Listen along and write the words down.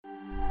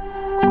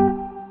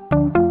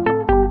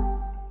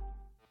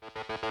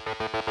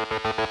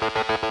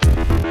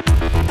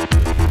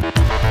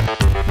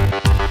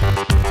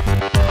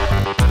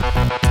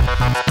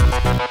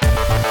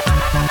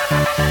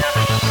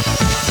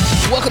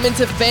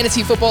to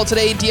Fantasy Football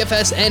Today,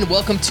 DFS, and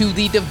welcome to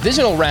the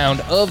divisional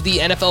round of the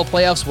NFL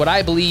playoffs, what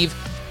I believe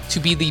to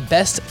be the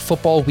best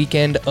football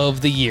weekend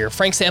of the year.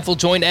 Frank Stanfield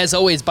joined, as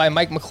always, by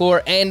Mike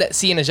McClure and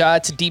Sia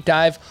Najad to deep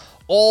dive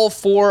all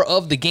four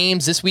of the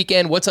games this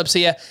weekend. What's up,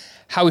 Sia?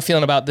 How are we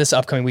feeling about this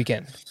upcoming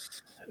weekend?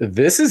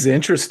 This is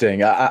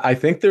interesting. I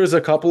think there's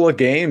a couple of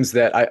games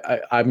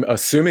that I'm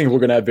assuming we're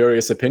going to have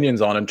various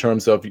opinions on in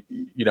terms of,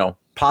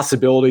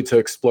 possibility to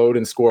explode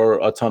and score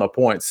a ton of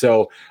points.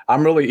 So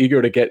I'm really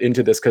eager to get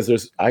into this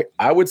because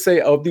I would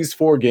say of these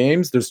four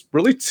games, there's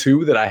really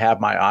two that I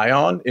have my eye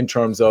on in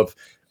terms of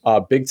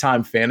big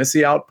time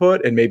fantasy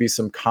output and maybe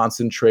some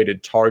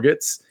concentrated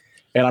targets.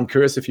 And I'm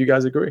curious if you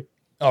guys agree.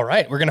 All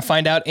right, we're going to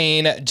find out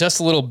in just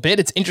a little bit.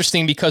 It's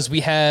interesting because we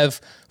have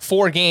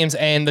four games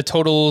and the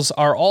totals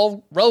are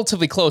all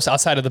relatively close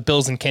outside of the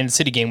Bills and Kansas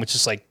City game, which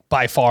is like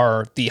by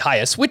far the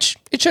highest, which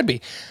it should be.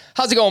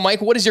 How's it going,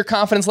 Mike? What is your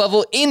confidence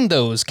level in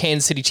those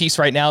Kansas City Chiefs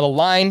right now? The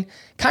line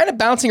kind of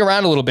bouncing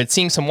around a little bit,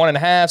 seeing some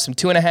 1.5, some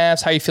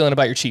 2.5. How are you feeling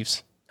about your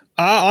Chiefs?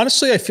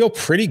 Honestly, I feel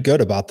pretty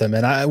good about them.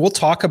 And we'll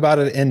talk about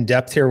it in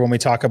depth here when we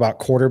talk about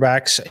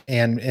quarterbacks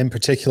and in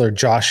particular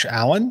Josh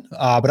Allen.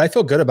 But I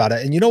feel good about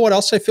it. And you know what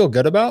else I feel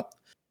good about?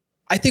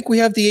 I think we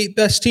have the 8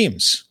 best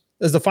teams.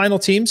 As the final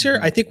teams here,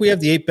 I think we have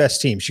the 8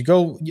 best teams. You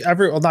go,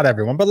 not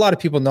everyone, but a lot of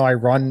people know I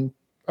run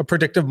a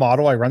predictive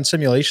model. I run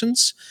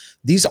simulations.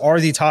 These are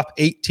the top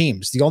 8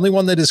 teams. The only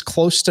one that is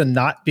close to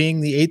not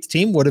being the 8th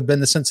team would have been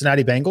the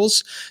Cincinnati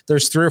Bengals.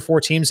 There's 3 or 4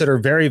 teams that are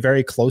very,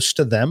 very close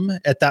to them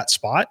at that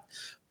spot.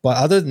 But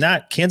other than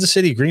that, Kansas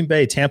City, Green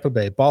Bay, Tampa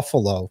Bay,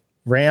 Buffalo,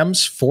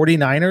 Rams,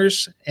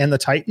 49ers, and the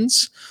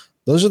Titans,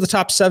 those are the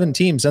top 7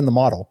 teams in the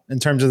model in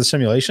terms of the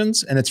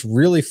simulations. And it's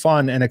really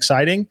fun and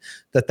exciting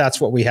that that's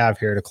what we have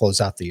here to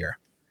close out the year.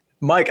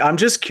 Mike, I'm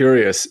just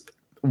curious.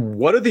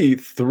 What are the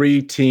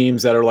 3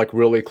 teams that are like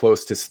really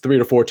close to 3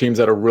 to 4 teams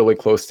that are really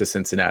close to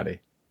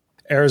Cincinnati?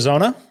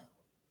 Arizona,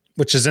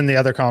 which is in the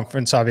other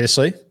conference,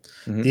 obviously,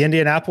 the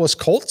Indianapolis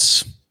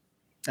Colts,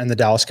 and the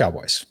Dallas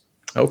Cowboys.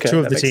 Okay. 2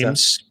 of the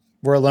teams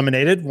were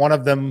eliminated. One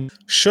of them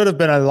should have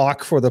been a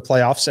lock for the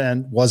playoffs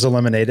and was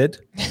eliminated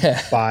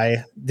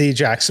by the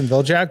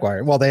Jacksonville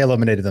Jaguars. Well, they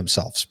eliminated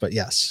themselves, but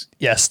yes.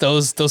 Yes,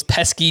 those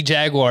pesky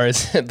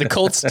Jaguars. The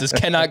Colts just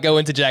cannot go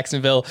into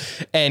Jacksonville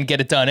and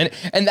get it done.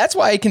 And that's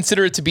why I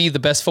consider it to be the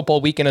best football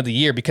weekend of the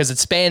year, because it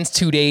spans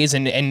 2 days.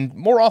 And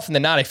more often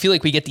than not, I feel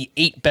like we get the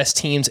 8 best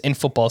teams in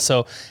football.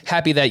 So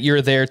happy that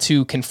you're there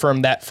to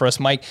confirm that for us,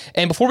 Mike.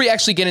 And before we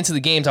actually get into the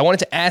games, I wanted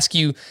to ask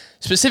you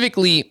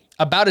specifically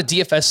about a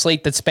DFS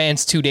slate that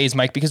spans 2 days,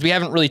 Mike, because we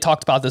haven't really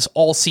talked about this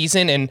all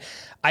season. And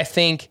I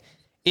think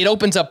it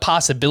opens up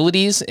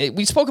possibilities.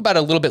 We spoke about it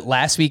a little bit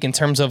last week in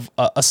terms of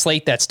a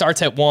slate that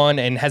starts at 1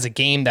 and has a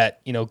game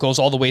that, goes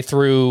all the way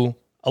through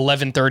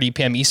 11:30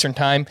 p.m. Eastern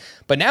time.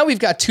 But now we've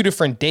got 2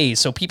 different days.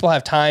 So people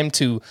have time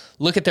to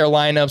look at their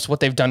lineups,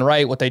 what they've done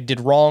right, what they did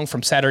wrong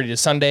from Saturday to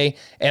Sunday.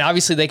 And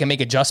obviously they can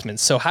make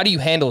adjustments. So how do you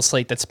handle a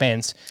slate that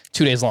spans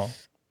 2 days long?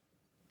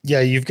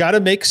 Yeah, you've got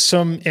to make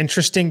some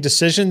interesting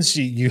decisions.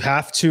 You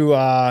have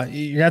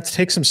to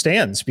take some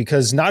stands,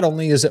 because not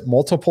only is it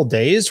multiple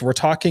days, we're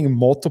talking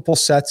multiple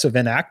sets of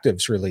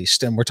inactives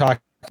released, and we're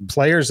talking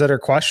players that are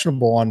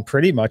questionable on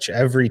pretty much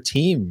every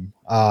team.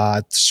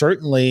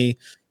 Certainly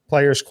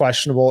players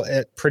questionable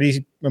at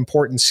pretty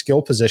important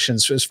skill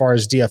positions as far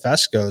as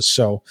DFS goes.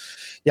 So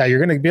yeah, you're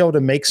going to be able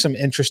to make some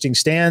interesting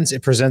stands.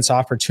 It presents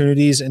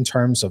opportunities in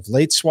terms of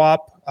late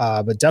swap,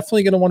 but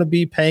definitely going to want to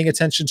be paying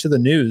attention to the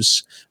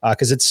news,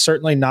 because it's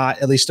certainly not,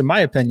 at least in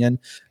my opinion,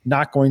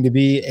 not going to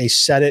be a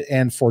set it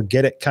and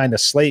forget it kind of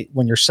slate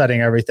when you're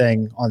setting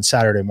everything on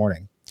Saturday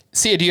morning.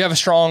 Sia, do you have a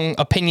strong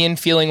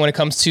feeling when it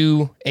comes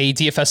to a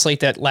DFS slate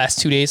that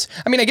lasts 2 days?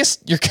 I mean, I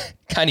guess you're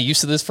kind of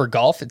used to this for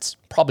golf. It's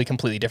probably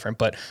completely different,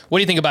 but what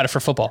do you think about it for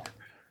football?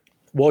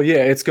 Well, yeah,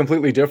 it's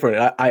completely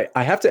different.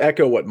 I have to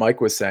echo what Mike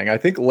was saying. I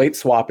think late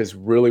swap is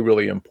really,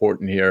 really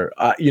important here.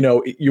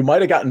 You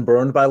might have gotten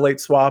burned by late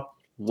swap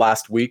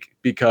last week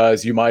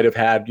because you might have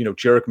had,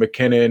 Jerick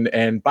McKinnon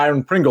and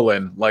Byron Pringle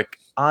in, like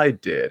I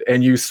did,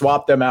 and you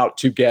swapped them out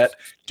to get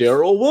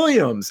Darrell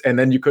Williams, and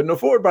then you couldn't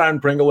afford Byron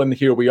Pringle, and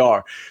here we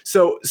are.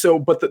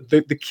 But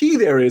the key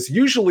there is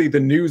usually the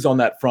news on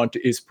that front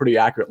is pretty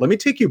accurate. Let me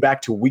take you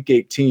back to week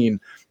 18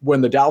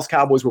 when the Dallas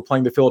Cowboys were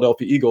playing the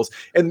Philadelphia Eagles,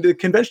 and the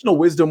conventional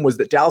wisdom was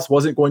that Dallas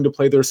wasn't going to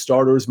play their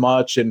starters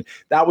much, and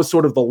that was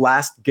sort of the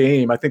last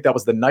game. I think that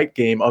was the night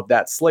game of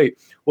that slate.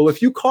 Well,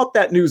 if you caught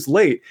that news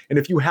late, and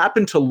if you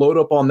happened to load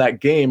up on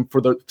that game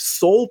for the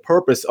sole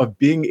purpose of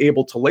being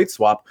able to late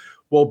swap,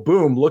 well,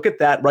 boom, look at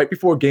that. Right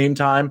before game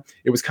time,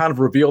 it was kind of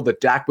revealed that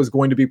Dak was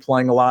going to be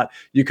playing a lot.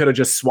 You could have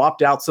just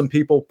swapped out some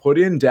people, put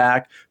in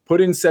Dak,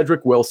 put in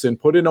Cedric Wilson,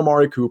 put in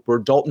Amari Cooper,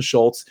 Dalton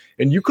Schultz,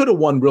 and you could have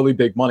won really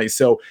big money.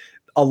 So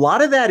a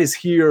lot of that is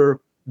here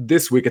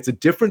this week. It's a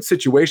different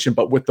situation,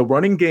 but with the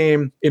running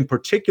game in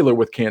particular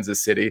with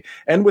Kansas City,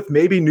 and with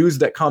maybe news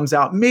that comes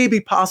out, maybe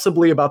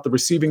possibly about the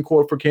receiving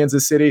corps for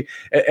Kansas City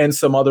and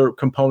some other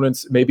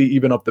components, maybe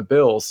even of the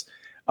Bills,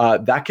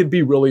 that could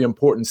be really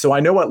important. So I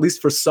know at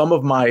least for some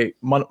of my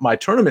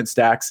tournament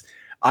stacks,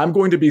 I'm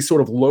going to be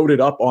sort of loaded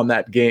up on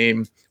that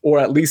game, or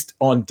at least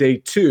on day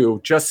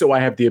 2, just so I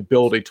have the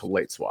ability to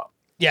late swap.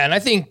 Yeah, and I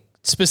think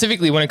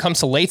specifically when it comes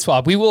to late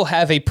swap, we will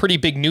have a pretty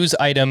big news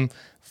item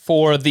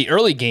for the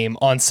early game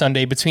on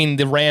Sunday between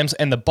the Rams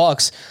and the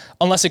Bucks,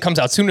 unless it comes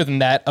out sooner than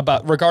that,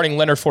 about regarding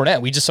Leonard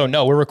Fournette. We just don't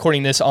know. We're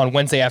recording this on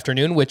Wednesday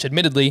afternoon, which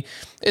admittedly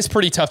is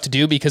pretty tough to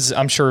do because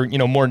I'm sure,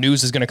 more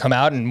news is going to come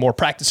out and more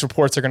practice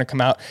reports are going to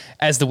come out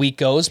as the week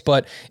goes.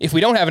 But if we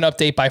don't have an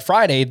update by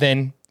Friday,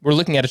 then we're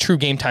looking at a true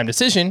game time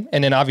decision.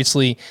 And then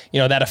obviously,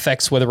 that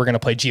affects whether we're going to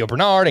play Gio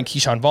Bernard and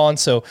Keyshawn Vaughn.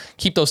 So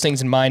keep those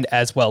things in mind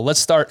as well. Let's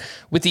start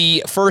with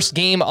the first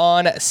game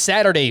on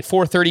Saturday,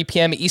 4:30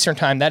 p.m. Eastern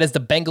time. That is the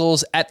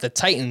Bengals at the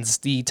Titans.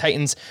 The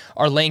Titans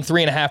are laying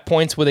 3.5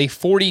 points with a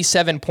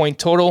 47-point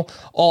total.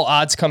 All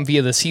odds come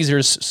via the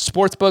Caesars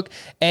Sportsbook.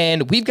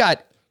 And we've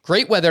got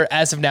great weather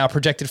as of now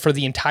projected for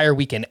the entire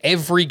weekend.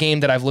 Every game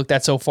that I've looked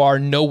at so far,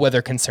 no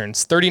weather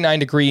concerns. 39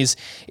 degrees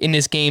in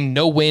this game,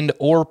 no wind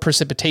or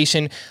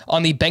precipitation.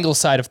 On the Bengals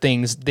side of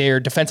things,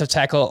 their defensive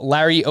tackle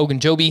Larry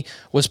Ogunjobi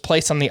was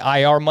placed on the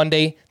IR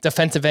Monday.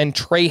 Defensive end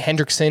Trey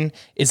Hendrickson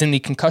is in the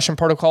concussion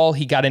protocol.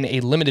 He got in a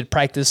limited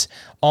practice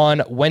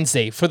on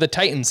Wednesday. For the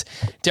Titans,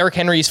 Derrick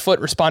Henry's foot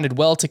responded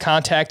well to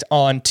contact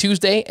on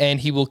Tuesday, and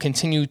he will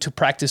continue to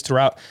practice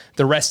throughout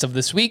the rest of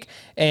this week.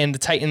 And the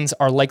Titans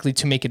are likely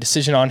to make a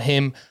decision on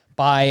him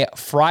by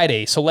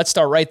Friday. So let's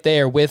start right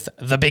there with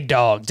the big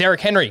dog, Derrick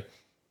Henry.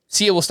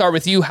 Sia, we'll start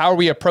with you. How are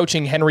we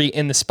approaching Henry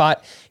in the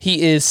spot?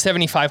 He is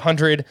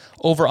 7,500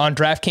 over on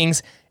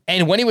DraftKings.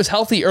 And when he was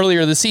healthy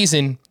earlier this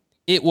season,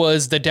 it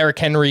was the Derrick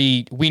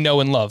Henry we know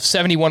and love.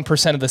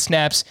 71% of the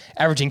snaps,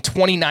 averaging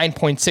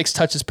 29.6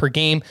 touches per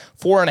game,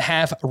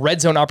 4.5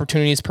 red zone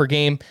opportunities per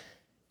game.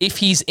 If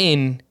he's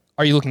in,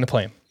 are you looking to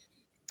play him?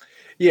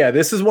 Yeah,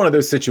 this is one of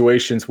those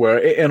situations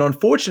where, and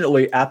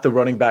unfortunately at the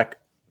running back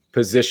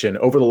position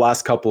over the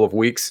last couple of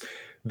weeks,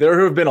 there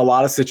have been a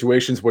lot of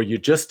situations where you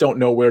just don't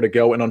know where to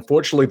go. And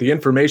unfortunately, the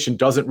information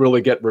doesn't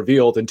really get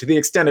revealed. And to the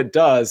extent it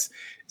does,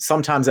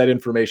 sometimes that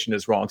information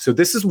is wrong. So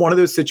this is one of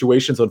those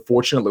situations,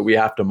 unfortunately, we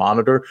have to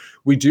monitor.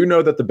 We do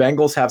know that the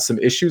Bengals have some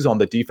issues on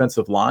the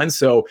defensive line.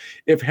 So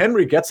if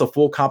Henry gets a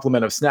full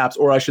complement of snaps,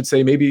 or I should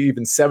say maybe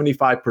even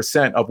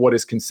 75% of what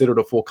is considered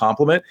a full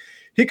complement,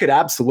 he could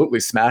absolutely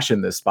smash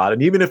in this spot.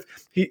 And even if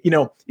he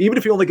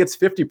only gets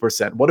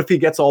 50%, what if he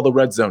gets all the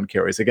red zone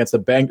carries against a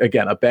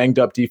banged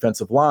up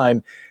defensive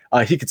line?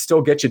 He could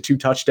still get you 2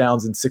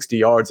 touchdowns and 60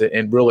 yards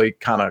and really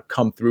kind of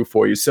come through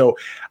for you. So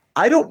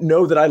I don't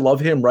know that I love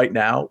him right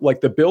now.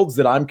 Like the builds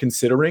that I'm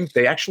considering,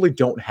 they actually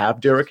don't have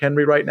Derrick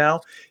Henry right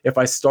now. If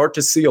I start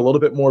to see a little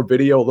bit more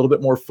video, a little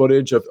bit more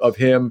footage of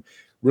him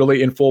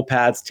really in full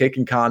pads,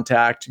 taking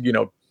contact,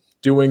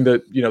 doing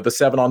the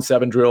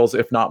 7-on-7 drills,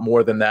 if not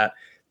more than that,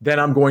 then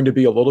I'm going to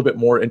be a little bit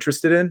more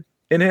interested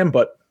in him.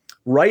 But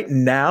right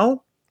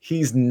now,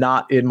 he's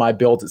not in my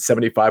builds at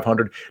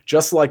 7,500.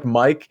 Just like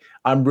Mike,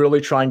 I'm really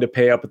trying to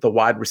pay up at the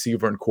wide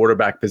receiver and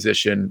quarterback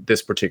position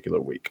this particular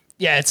week.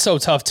 Yeah, it's so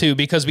tough too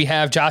because we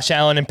have Josh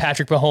Allen and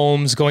Patrick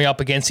Mahomes going up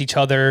against each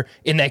other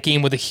in that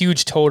game with a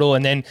huge total.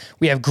 And then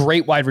we have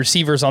great wide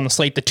receivers on the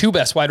slate, the 2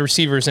 best wide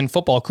receivers in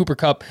football, Cooper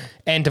Kupp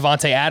and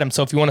Devontae Adams.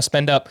 So if you want to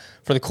spend up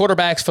for the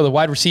quarterbacks, for the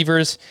wide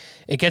receivers,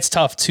 it gets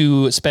tough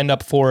to spend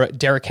up for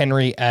Derrick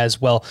Henry as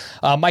well.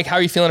 Mike, how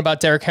are you feeling about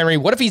Derrick Henry?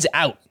 What if he's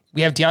out?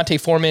 We have Deontay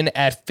Foreman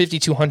at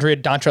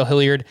 5,200, Dontrell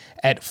Hilliard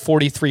at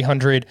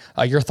 4,300.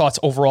 Your thoughts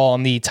overall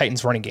on the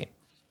Titans running game?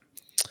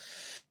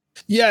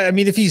 Yeah, I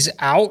mean, if he's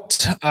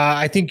out,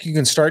 I think you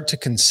can start to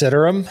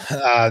consider him.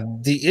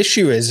 The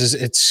issue is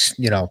it's,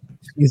 you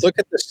look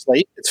at the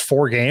slate, it's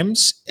 4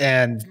 games,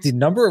 and the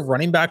number of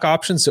running back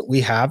options that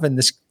we have in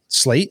this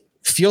slate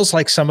feels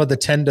like some of the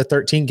 10 to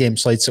 13 game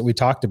slates that we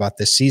talked about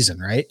this season,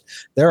 right?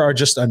 There are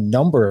just a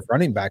number of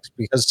running backs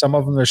because some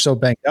of them are so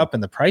banged up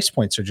and the price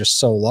points are just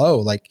so low.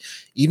 Like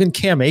even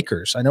Cam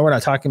Akers, I know we're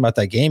not talking about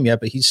that game yet,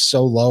 but he's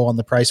so low on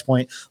the price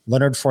point.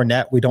 Leonard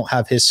Fournette, we don't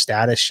have his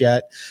status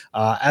yet.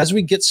 As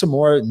we get some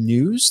more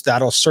news,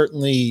 that'll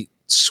certainly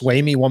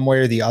sway me one way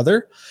or the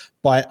other.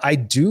 But I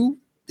do,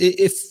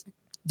 if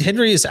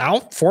Henry is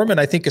out, Foreman,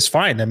 I think, is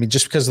fine. I mean,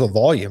 just because of the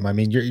volume. I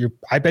mean,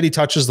 I bet he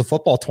touches the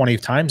football 20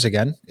 times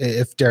again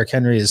if Derrick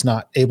Henry is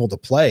not able to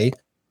play.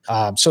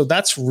 So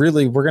that's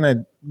really,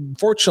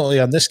 fortunately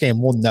on this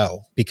game, we'll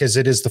know because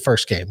it is the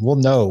first game. We'll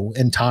know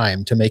in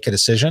time to make a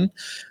decision.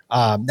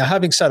 Now,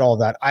 having said all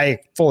that, I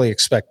fully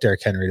expect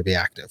Derrick Henry to be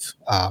active.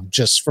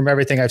 Just from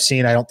everything I've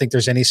seen, I don't think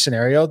there's any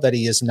scenario that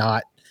he is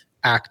not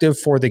active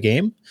for the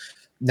game.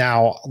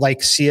 Now,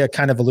 like Sia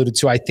kind of alluded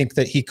to, I think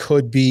that he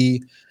could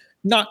be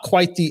not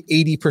quite the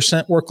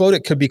 80% workload.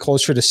 It could be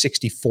closer to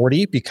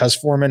 60-40 because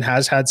Foreman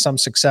has had some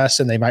success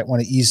and they might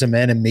want to ease him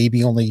in and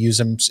maybe only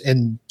use him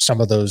in some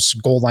of those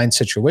goal line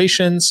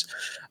situations.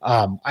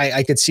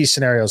 I could see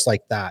scenarios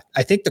like that.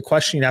 I think the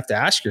question you have to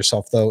ask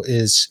yourself, though,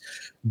 is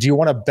do you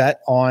want to bet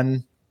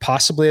on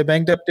possibly a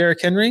banged up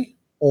Derrick Henry?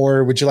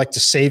 Or would you like to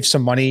save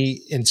some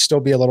money and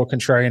still be a little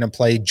contrarian and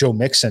play Joe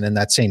Mixon in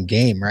that same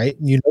game, right?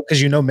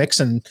 Because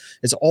Mixon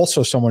is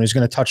also someone who's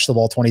going to touch the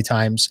ball 20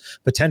 times,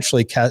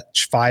 potentially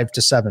catch 5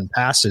 to 7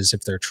 passes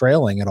if they're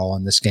trailing at all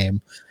in this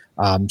game.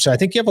 So I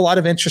think you have a lot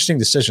of interesting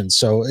decisions.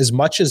 So as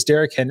much as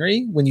Derrick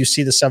Henry, when you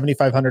see the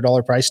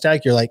 $7,500 price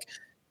tag, you're like,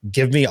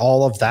 give me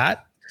all of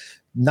that.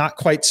 Not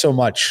quite so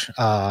much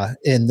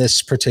in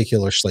this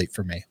particular slate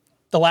for me.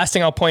 The last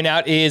thing I'll point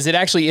out is it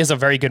actually is a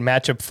very good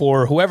matchup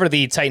for whoever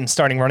the Titans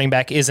starting running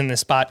back is in this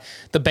spot.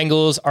 The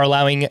Bengals are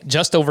allowing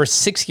just over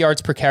 6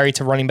 yards per carry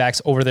to running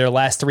backs over their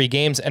last 3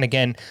 games, and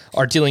again,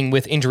 are dealing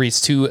with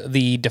injuries to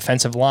the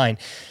defensive line.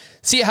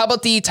 See, how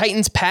about the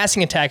Titans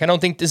passing attack? I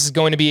don't think this is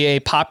going to be a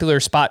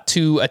popular spot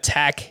to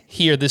attack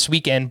here this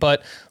weekend,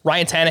 but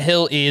Ryan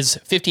Tannehill is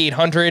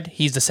 5,800.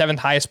 He's the 7th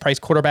highest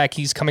priced quarterback.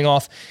 He's coming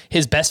off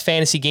his best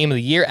fantasy game of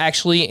the year,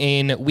 actually,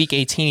 in Week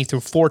 18. He threw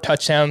 4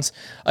 touchdowns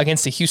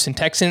against the Houston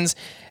Texans,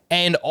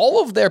 and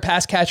all of their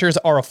pass catchers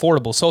are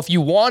affordable. So if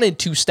you wanted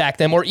to stack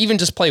them or even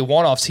just play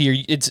one-offs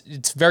here,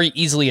 it's very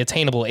easily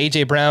attainable.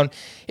 A.J. Brown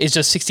is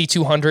just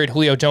 6,200.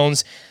 Julio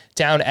Jones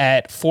down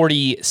at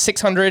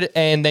 4,600,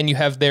 and then you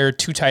have their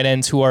 2 tight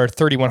ends who are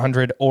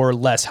 3,100 or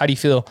less. How do you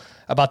feel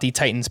about the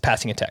Titans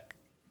passing attack?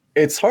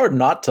 It's hard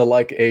not to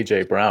like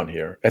AJ Brown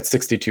here at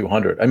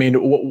 6,200. I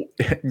mean,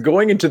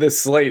 going into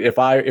this slate,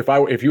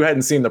 if you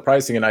hadn't seen the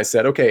pricing and I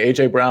said, okay,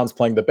 AJ Brown's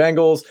playing the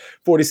Bengals,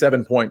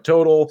 47-point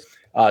total,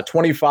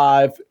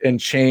 25 and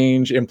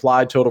change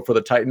implied total for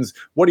the Titans.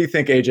 What do you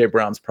think AJ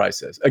Brown's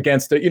price is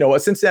against a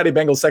Cincinnati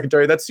Bengals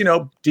secondary that's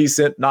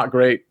decent, not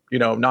great,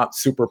 not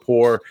super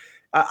poor?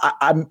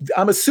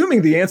 I'm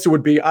assuming the answer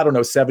would be, I don't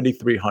know,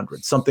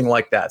 7,300, something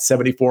like that,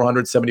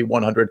 7,400,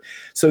 7,100.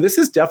 So this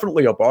is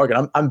definitely a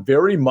bargain. I'm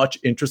very much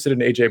interested in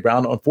AJ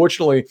Brown.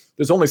 Unfortunately,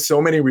 there's only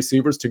so many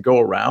receivers to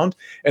go around,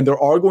 and there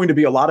are going to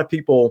be a lot of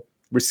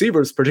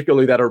receivers,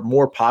 particularly that are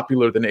more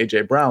popular than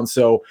AJ Brown.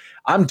 So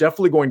I'm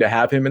definitely going to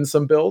have him in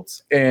some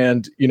builds.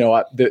 And,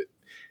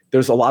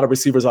 there's a lot of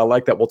receivers I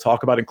like that we'll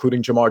talk about,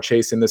 including Jamar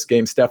Chase in this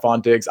game,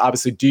 Stephon Diggs.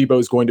 Obviously, Debo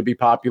is going to be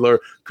popular,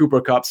 Cooper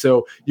Kupp.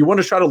 So you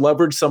want to try to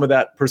leverage some of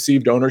that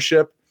perceived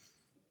ownership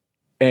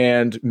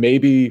and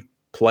maybe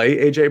play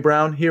A.J.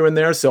 Brown here and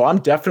there. So I'm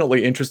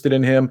definitely interested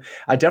in him.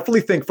 I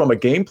definitely think from a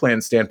game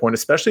plan standpoint,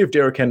 especially if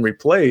Derrick Henry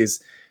plays,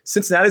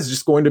 Cincinnati is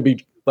just going to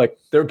be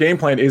their game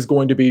plan is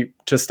going to be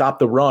to stop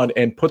the run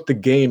and put the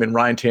game in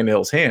Ryan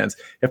Tannehill's hands.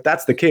 If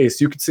that's the case,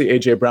 you could see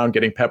A.J. Brown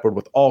getting peppered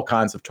with all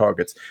kinds of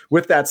targets.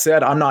 With that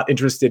said, I'm not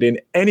interested in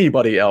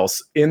anybody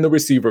else in the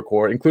receiver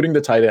core, including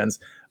the tight ends.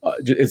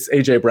 It's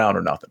A.J. Brown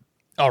or nothing.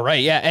 All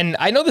right, yeah, and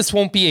I know this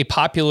won't be a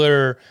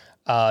popular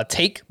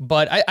take,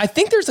 but I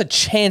think there's a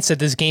chance that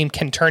this game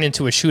can turn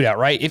into a shootout,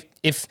 right?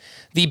 If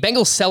the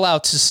Bengals sell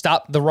out to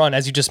stop the run,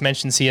 as you just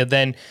mentioned, Sia,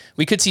 then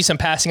we could see some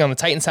passing on the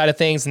Titan side of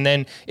things. And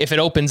then if it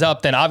opens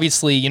up, then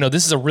obviously,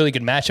 this is a really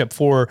good matchup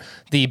for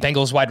the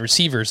Bengals wide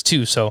receivers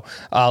too. So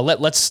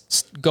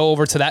let's go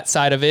over to that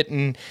side of it,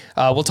 and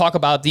we'll talk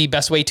about the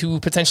best way to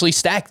potentially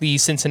stack the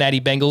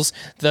Cincinnati Bengals.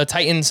 The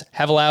Titans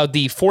have allowed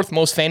the 4th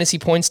most fantasy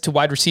points to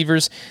wide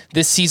receivers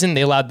this season.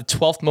 They allowed the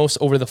 12th most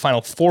over the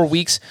final 4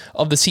 weeks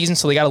of the season.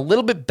 So they got a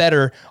little bit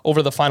better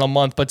over the final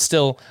month, but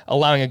still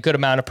allowing a good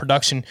amount of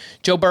production.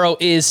 Joe Burrow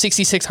is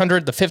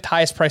 6,600, the 5th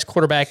highest priced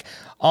quarterback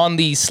on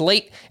the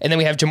slate. And then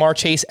we have Jamar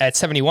Chase at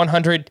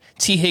 7,100,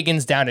 T.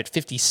 Higgins down at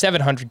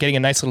 5,700, getting a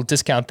nice little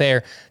discount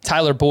there.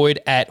 Tyler Boyd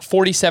at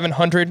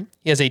 4,700.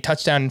 He has a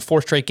touchdown in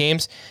 4 straight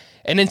games.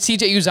 And then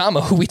CJ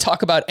Uzomah, who we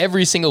talk about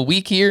every single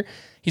week here,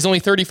 he's only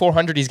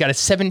 3,400. He's got a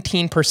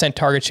 17%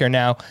 target share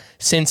now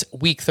since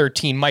week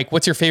 13. Mike,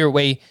 what's your favorite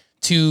way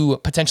to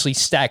potentially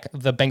stack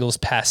the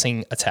Bengals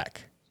passing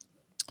attack?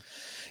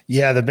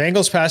 Yeah, the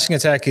Bengals passing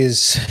attack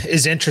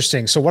is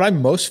interesting. So what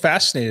I'm most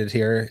fascinated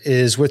here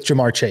is with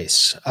Jamar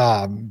Chase.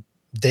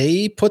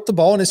 They put the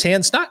ball in his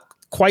hands, not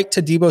quite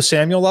to Deebo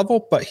Samuel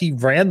level, but he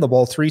ran the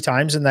ball 3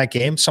 times in that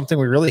game, something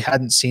we really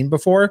hadn't seen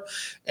before.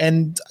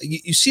 And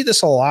you see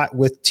this a lot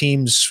with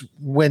teams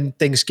when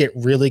things get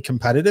really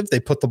competitive. They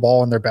put the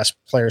ball in their best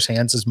players'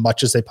 hands as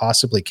much as they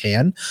possibly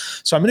can.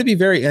 So I'm going to be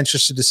very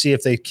interested to see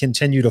if they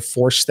continue to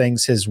force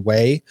things his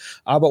way.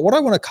 But what I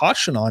want to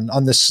caution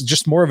on this,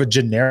 just more of a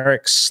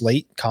generic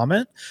slate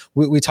comment,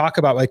 we talk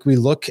about, we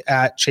look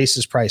at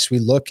Chase's price, we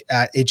look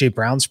at A.J.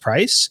 Brown's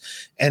price,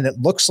 and it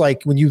looks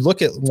like when you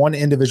look at one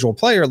individual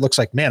player, it looks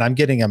like, man, I'm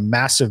getting a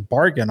massive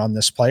bargain on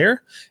this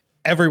player.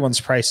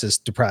 Everyone's price is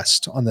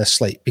depressed on this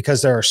slate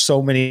because there are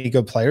so many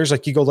good players.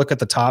 You go look at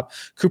the top,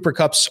 Cooper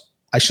Kupp's,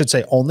 he's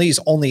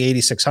only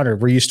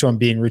 8,600. We're used to him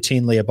being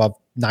routinely above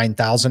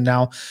 9,000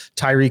 now.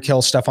 Tyreek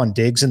Hill, Stephon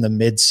Diggs in the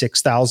mid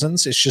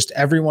 6,000s. It's just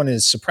everyone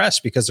is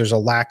suppressed because there's a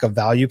lack of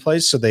value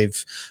plays. So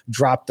they've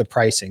dropped the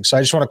pricing. So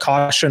I just want to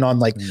caution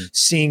on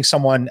seeing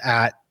someone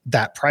at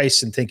that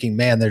price and thinking,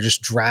 man, they're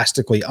just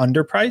drastically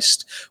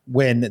underpriced,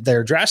 when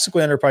they're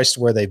drastically underpriced to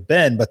where they've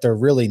been, but they're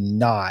really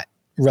not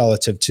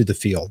relative to the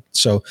field.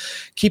 So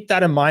keep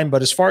that in mind.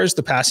 But as far as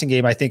the passing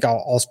game, I think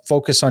I'll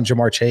focus on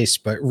Jamar Chase.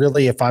 But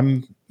really, if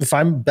I'm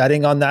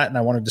betting on that and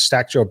I wanted to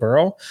stack Joe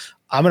Burrow,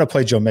 I'm going to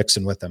play Joe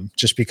Mixon with him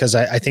just because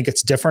I think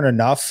it's different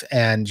enough.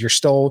 And you're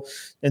still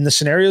in the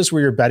scenarios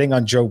where you're betting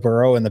on Joe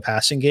Burrow in the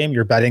passing game,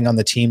 you're betting on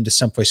the team to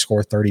simply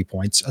score 30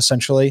 points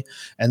essentially.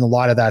 And a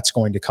lot of that's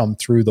going to come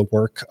through the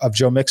work of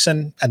Joe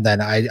Mixon. And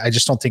then I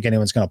just don't think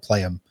anyone's going to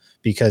play him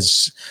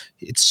because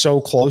it's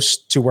so close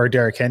to where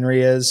Derrick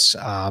Henry is.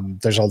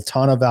 There's a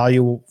ton of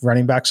value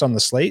running backs on the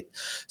slate.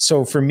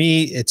 So for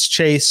me, it's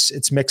Chase,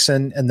 it's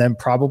Mixon, and then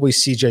probably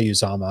CJ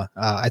Uzama.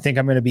 I think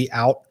I'm going to be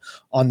out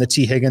on the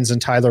T. Higgins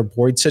and Tyler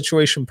Boyd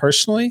situation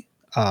personally,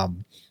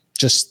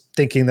 just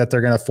thinking that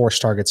they're going to force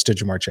targets to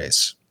Jamar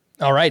Chase.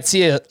 All right,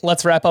 Sia,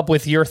 let's wrap up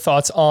with your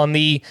thoughts on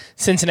the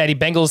Cincinnati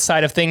Bengals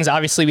side of things.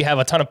 Obviously, we have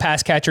a ton of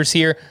pass catchers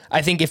here.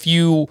 I think if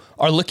you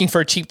are looking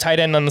for a cheap tight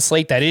end on the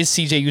slate, that is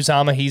CJ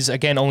Uzama. He's,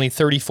 again, only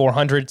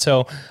 3,400,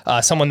 so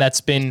someone that's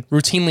been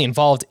routinely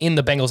involved in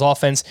the Bengals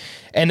offense.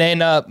 And then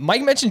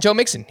Mike mentioned Joe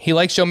Mixon. He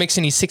likes Joe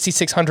Mixon. He's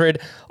 6,600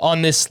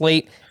 on this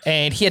slate,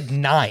 and he had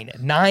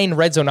nine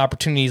red zone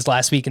opportunities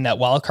last week in that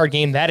wild card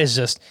game. That is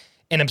just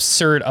an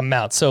absurd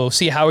amount. So,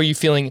 Sia, how are you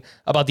feeling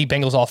about the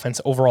Bengals offense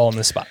overall in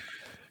this spot?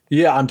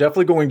 Yeah, I'm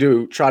definitely going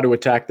to try to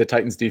attack the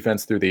Titans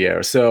defense through the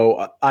air.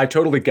 So I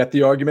totally get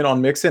the argument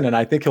on Mixon, and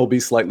I think he'll be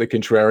slightly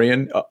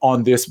contrarian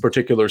on this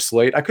particular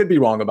slate. I could be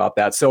wrong about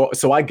that. So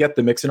I get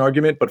the Mixon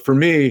argument, but for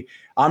me,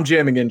 I'm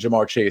jamming in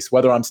Jamar Chase,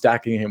 whether I'm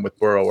stacking him with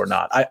Burrow or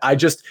not.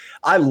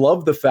 I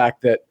love the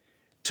fact that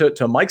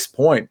to Mike's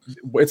point,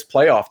 it's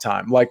playoff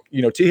time. Like,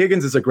 T.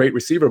 Higgins is a great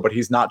receiver, but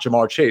he's not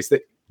Jamar Chase.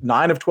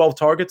 9 of 12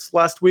 targets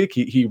last week.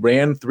 He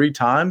ran 3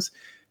 times.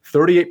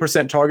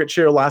 38% target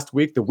share last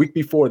week. The week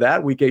before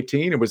that, week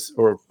 18, it was,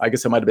 or I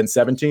guess it might have been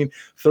 17,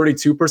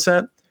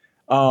 32%.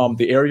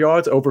 The air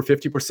yards, over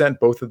 50%,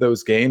 both of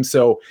those games.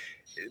 So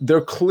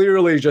they're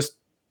clearly just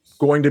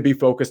going to be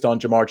focused on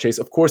Jamar Chase.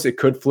 Of course, it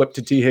could flip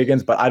to T.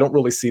 Higgins, but I don't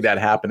really see that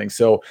happening.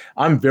 So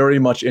I'm very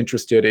much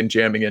interested in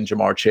jamming in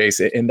Jamar Chase.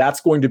 And that's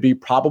going to be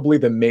probably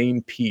the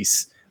main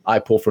piece I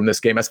pull from this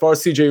game. As far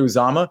as CJ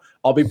Uzama,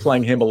 I'll be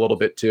playing him a little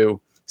bit too.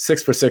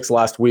 6 for 6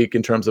 last week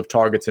in terms of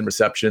targets and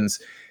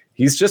receptions.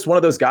 He's just one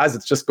of those guys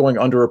that's just going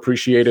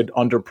underappreciated,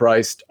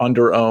 underpriced,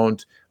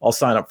 underowned. I'll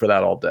sign up for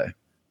that all day.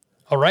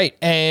 All right.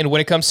 And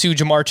when it comes to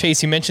Jamar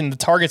Chase, you mentioned the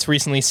targets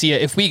recently. Sia,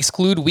 if we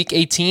exclude week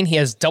 18, he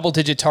has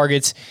double-digit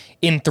targets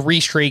in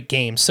 3 straight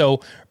games. So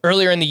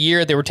earlier in the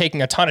year, they were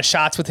taking a ton of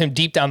shots with him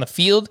deep down the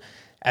field.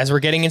 As we're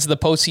getting into the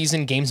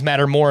postseason, games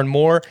matter more and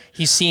more.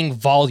 He's seeing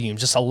volume,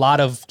 just a lot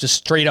of just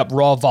straight-up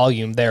raw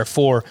volume there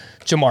for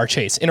Jamar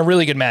Chase in a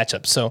really good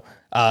matchup. So,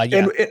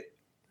 yeah.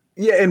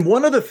 And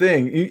one other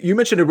thing, you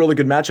mentioned a really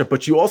good matchup,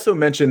 but you also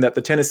mentioned that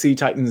the Tennessee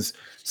Titans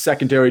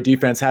secondary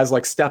defense has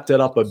stepped it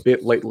up a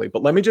bit lately.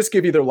 But let me just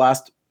give you their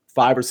last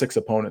 5 or 6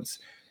 opponents.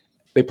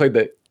 They played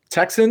the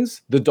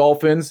Texans, the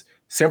Dolphins,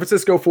 San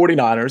Francisco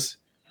 49ers,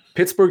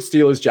 Pittsburgh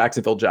Steelers,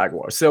 Jacksonville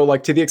Jaguars. So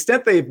to the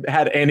extent they've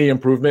had any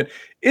improvement,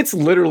 it's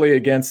literally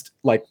against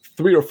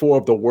 3 or 4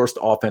 of the worst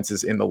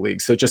offenses in the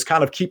league. So just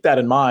kind of keep that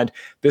in mind.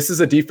 This is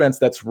a defense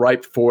that's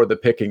ripe for the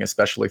picking,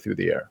 especially through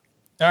the air.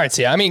 All right,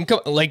 so I mean,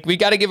 we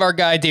got to give our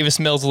guy Davis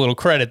Mills a little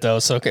credit, though.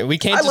 So we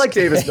can't. I like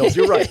Davis Mills.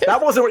 You're right.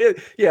 That wasn't.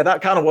 Yeah,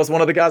 that kind of was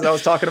one of the guys I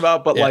was talking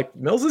about. But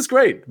Mills is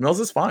great. Mills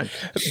is fine.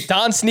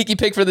 Don's sneaky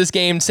pick for this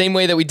game, same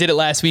way that we did it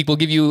last week. We'll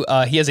give you.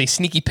 He has a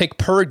sneaky pick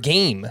per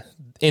game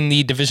in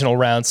the divisional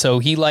round. So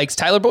he likes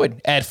Tyler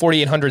Boyd at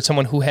 4,800,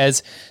 someone who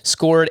has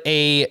scored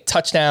a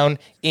touchdown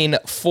in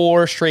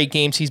 4 straight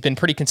games. He's been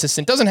pretty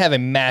consistent. Doesn't have a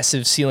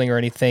massive ceiling or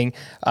anything.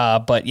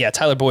 But yeah,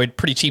 Tyler Boyd,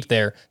 pretty cheap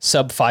there.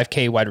 Sub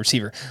 5K wide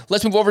receiver.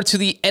 Let's move over to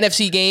the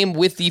NFC game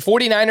with the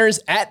 49ers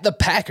at the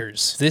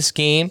Packers. This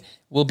game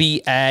will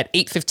be at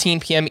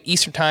 8:15 p.m.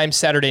 Eastern Time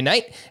Saturday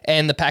night,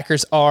 and the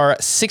Packers are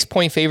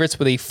 6-point favorites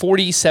with a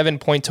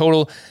 47-point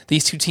total.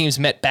 These two teams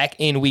met back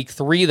in Week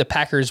 3. The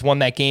Packers won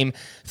that game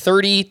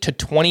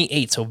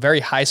 30-28, so very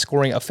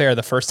high-scoring affair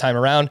the first time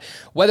around.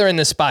 Weather in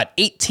this spot,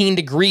 18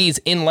 degrees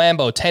in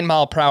Lambeau,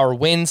 10-mile-per-hour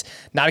winds,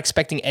 not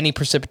expecting any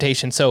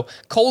precipitation. So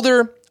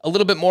colder, a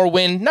little bit more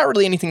wind, not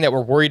really anything that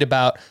we're worried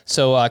about,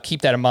 so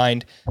keep that in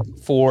mind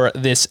for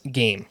this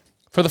game.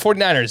 For the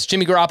 49ers,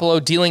 Jimmy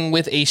Garoppolo dealing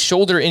with a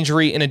shoulder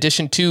injury in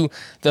addition to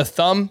the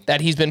thumb that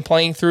he's been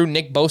playing through.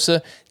 Nick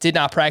Bosa did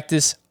not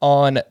practice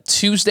on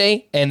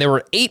Tuesday, and there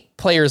were 8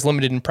 players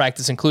limited in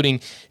practice, including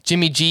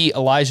Jimmy G,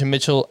 Elijah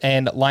Mitchell,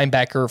 and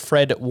linebacker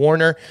Fred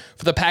Warner.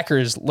 For the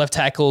Packers, left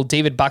tackle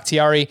David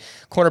Bakhtiari,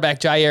 cornerback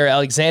Jair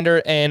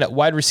Alexander, and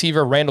wide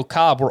receiver Randall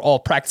Cobb were all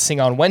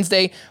practicing on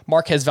Wednesday.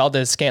 Marquez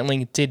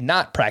Valdez-Scantling did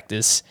not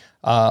practice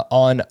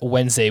on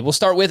Wednesday. We'll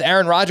start with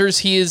Aaron Rodgers.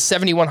 He is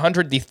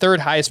 7,100, the 3rd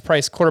highest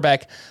priced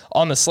quarterback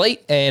on the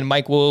slate. And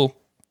Mike, we'll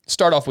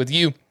start off with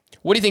you.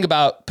 What do you think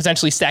about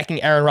potentially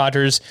stacking Aaron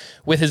Rodgers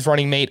with his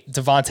running mate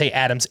Devontae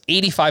Adams?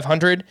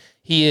 8,500.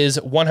 He is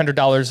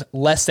 $100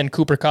 less than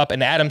Cooper Kupp,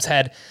 and Adams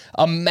had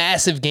a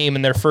massive game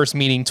in their first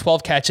meeting.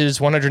 12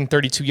 catches,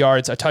 132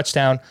 yards, a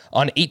touchdown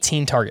on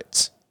 18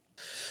 targets.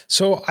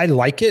 So I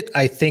like it.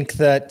 I think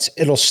that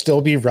it'll still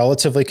be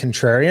relatively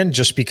contrarian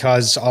just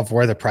because of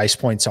where the price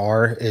points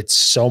are. It's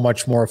so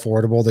much more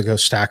affordable to go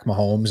stack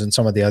Mahomes and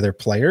some of the other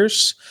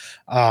players.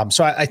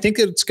 So I think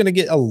it's going to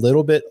get a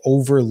little bit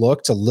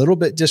overlooked, a little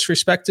bit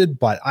disrespected,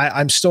 but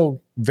I'm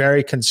still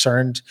very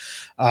concerned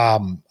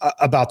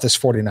about this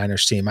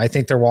 49ers team. I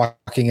think they're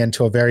walking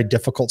into a very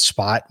difficult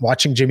spot.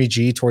 Watching Jimmy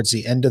G towards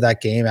the end of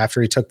that game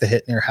after he took the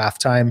hit near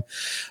halftime.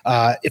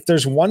 If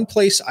there's one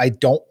place I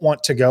don't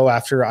want to go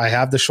after I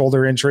have the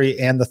shoulder injury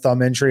and the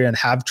thumb injury and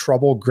have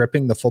trouble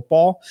gripping the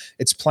football,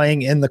 it's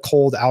playing in the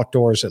cold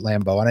outdoors at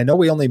Lambeau. And I know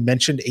we only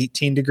mentioned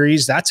 18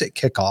 degrees. That's at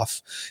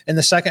kickoff. In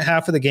the second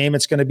half of the game,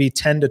 it's going to be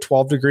 10 to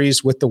 12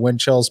 degrees with the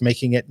wind chills,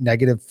 making it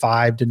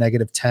 -5 to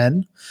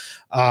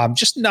 -10.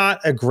 Just not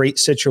a great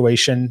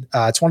situation.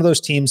 It's one of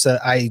those teams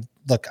that I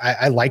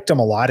liked them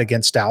a lot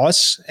against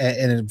Dallas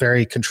in a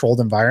very controlled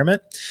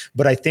environment,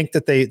 but I think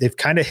that they've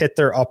kind of hit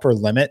their upper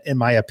limit, in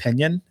my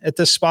opinion, at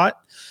this spot.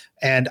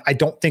 And I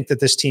don't think that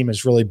this team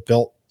is really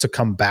built to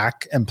come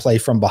back and play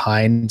from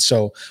behind.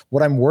 So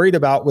what I'm worried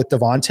about with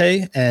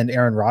Devontae and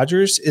Aaron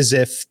Rodgers is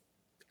if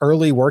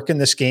early work in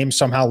this game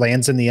somehow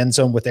lands in the end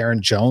zone with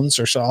Aaron Jones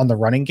or so on the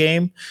running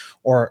game,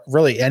 or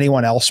really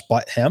anyone else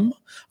but him,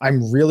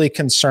 I'm really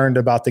concerned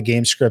about the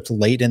game script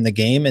late in the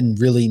game and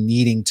really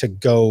needing to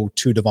go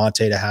to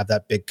Devontae to have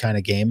that big kind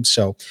of game.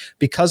 So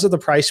because of the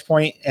price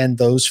point and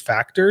those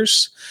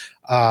factors,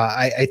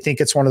 I think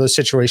it's one of those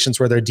situations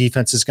where their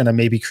defense is going to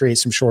maybe create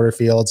some shorter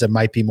fields. It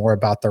might be more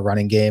about the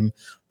running game,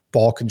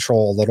 ball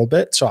control a little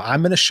bit. So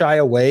I'm going to shy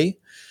away.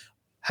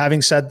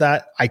 Having said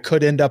that, I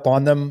could end up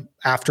on them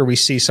after we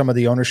see some of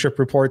the ownership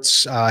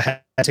reports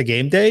to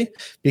game day,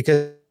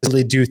 because I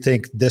really do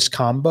think this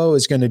combo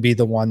is going to be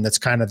the one that's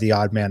kind of the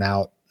odd man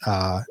out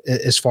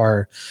as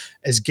far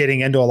as getting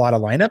into a lot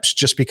of lineups,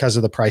 just because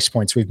of the price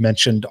points we've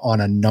mentioned on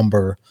a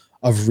number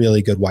of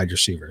really good wide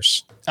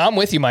receivers. I'm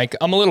with you, Mike.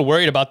 I'm a little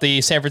worried about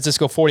the San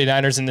Francisco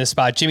 49ers in this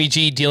spot. Jimmy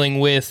G dealing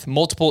with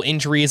multiple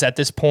injuries at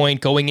this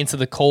point, going into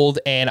the cold,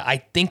 and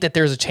I think that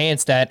there's a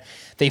chance that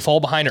they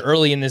fall behind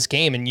early in this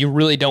game, and you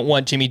really don't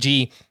want Jimmy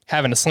G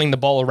having to sling the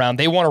ball around.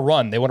 They want to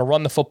run. They want to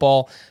run the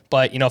football,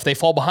 but if they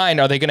fall behind,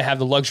 are they going to have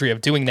the luxury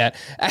of doing that?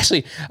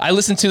 Actually, I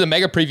listened to the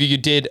mega preview you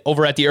did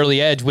over at the Early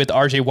Edge with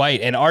RJ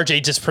White, and RJ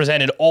just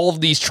presented all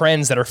of these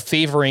trends that are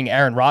favoring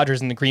Aaron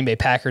Rodgers and the Green Bay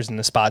Packers in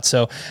the spot.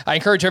 So I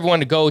encourage everyone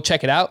to go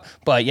check it out.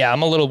 But yeah,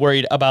 I'm a little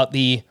worried about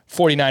the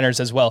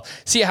 49ers as well.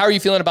 See, how are you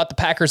feeling about the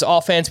Packers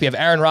offense? We have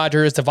Aaron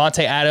Rodgers,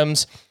 Devontae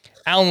Adams,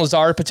 Allen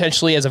Lazard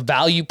potentially as a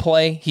value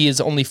play. He is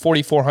only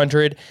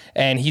 4,400,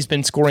 and he's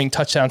been scoring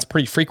touchdowns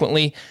pretty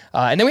frequently.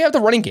 And then we have the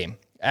running game.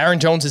 Aaron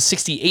Jones is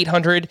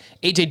 6,800.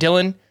 A.J.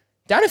 Dillon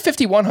down at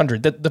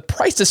 5,100. The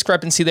price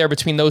discrepancy there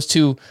between those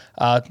two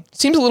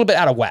seems a little bit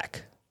out of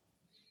whack.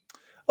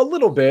 A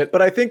little bit,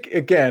 but I think,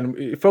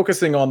 again,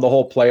 focusing on the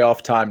whole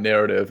playoff time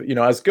narrative,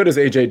 as good as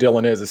A.J.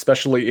 Dillon is,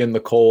 especially in the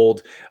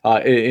cold,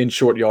 in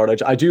short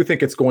yardage, I do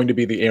think it's going to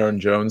be the Aaron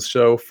Jones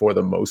show for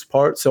the most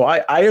part. So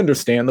I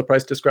understand the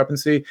price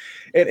discrepancy,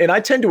 and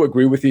I tend to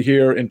agree with you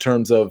here in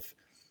terms of,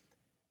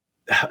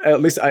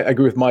 at least I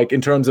agree with Mike,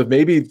 in terms of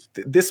maybe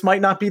this might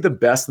not be the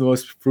best, the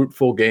most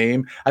fruitful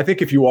game. I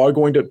think if you are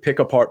going to pick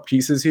apart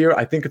pieces here,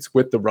 I think it's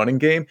with the running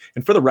game.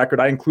 And for the record,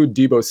 I include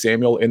Deebo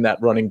Samuel in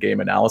that running game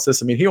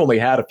analysis. I mean, he only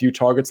had a few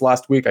targets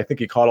last week. I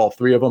think he caught all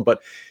 3 of them,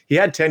 but he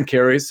had 10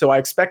 carries. So I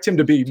expect him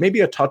to be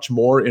maybe a touch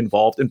more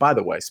involved. And by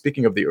the way,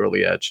 speaking of the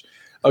Early Edge,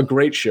 a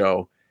great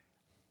show.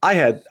 I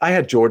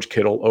had George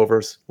Kittle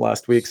overs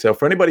last week. So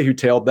for anybody who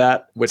tailed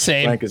that, which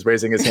Same. Frank is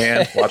raising his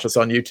hand, watch us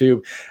on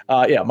YouTube.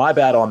 Yeah, my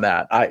bad on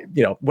that.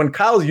 When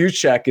Kyle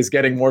Juszczyk is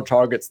getting more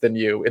targets than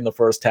you in the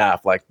first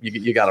half, like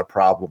you got a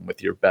problem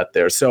with your bet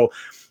there. So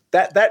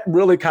that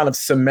really kind of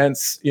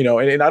cements,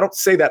 and I don't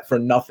say that for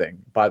nothing,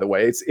 by the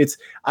way. It's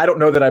I don't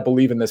know that I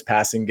believe in this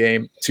passing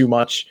game too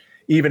much,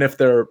 even if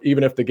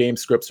the game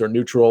scripts are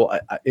neutral.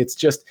 It's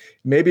just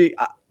maybe.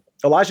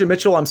 Elijah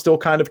Mitchell, I'm still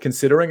kind of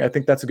considering. I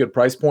think that's a good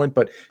price point,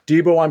 but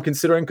Deebo I'm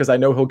considering because I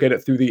know he'll get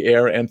it through the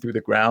air and through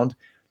the ground.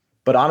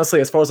 But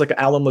honestly, as far as like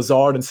Allen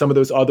Lazard and some of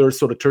those other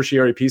sort of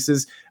tertiary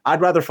pieces,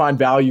 I'd rather find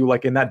value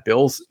like in that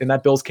Bills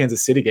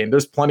Kansas City game.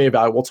 There's plenty of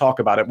value. We'll talk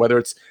about it, whether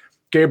it's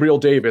Gabriel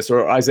Davis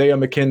or Isaiah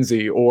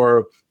McKenzie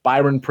or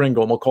Byron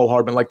Pringle, McCole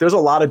Hardman. Like there's a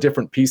lot of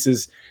different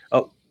pieces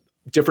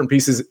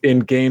in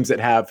games that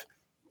have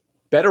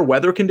better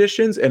weather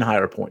conditions and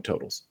higher point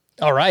totals.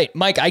 All right,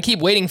 Mike, I keep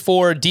waiting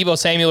for Deebo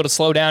Samuel to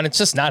slow down. It's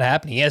just not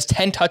happening. He has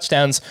 10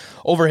 touchdowns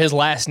over his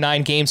last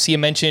 9 games. Sia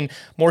mentioned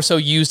more so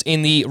used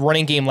in the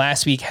running game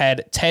last week,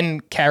 had 10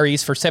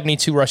 carries for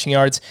 72 rushing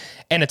yards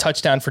and a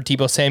touchdown for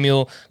Deebo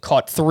Samuel,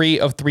 caught 3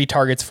 of 3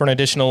 targets for an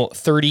additional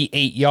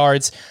 38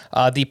 yards.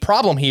 The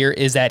problem here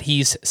is that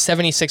he's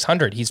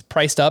 7,600. He's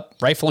priced up,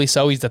 rightfully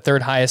so. He's the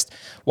 3rd highest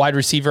wide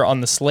receiver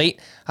on the slate.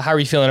 How are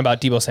you feeling about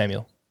Deebo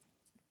Samuel?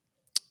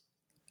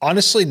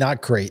 Honestly,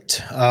 not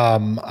great.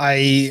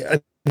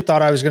 I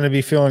thought I was going to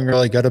be feeling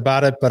really good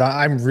about it, but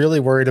I'm really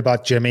worried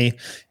about Jimmy.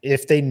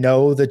 If they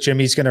know that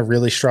Jimmy's going to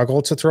really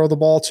struggle to throw the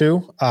ball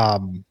too,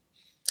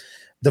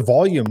 the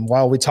volume,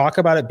 while we talk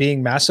about it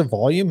being massive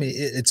volume,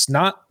 it's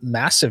not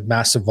massive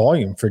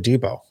volume for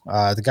Debo.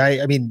 The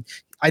guy, I mean,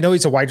 I know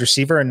he's a wide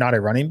receiver and not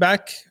a running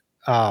back,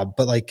 but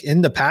like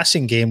in the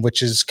passing game,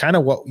 which is kind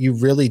of what you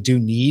really do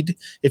need.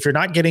 If you're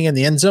not getting in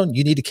the end zone,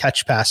 you need to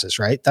catch passes,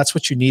 right? That's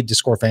what you need to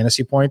score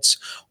fantasy points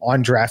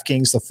on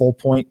DraftKings, the full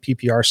point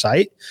PPR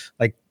site.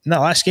 Like in the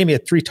last game, he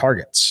had 3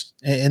 targets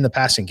in the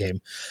passing game.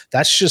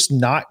 That's just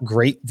not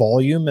great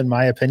volume, in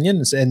my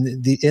opinion,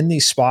 and in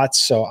these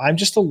spots. So I'm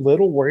just a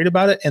little worried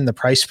about it in the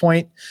price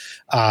point.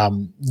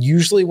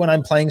 Usually when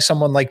I'm playing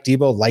someone like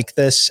Debo like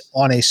this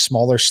on a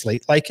smaller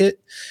slate like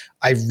it,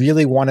 I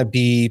really want to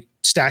be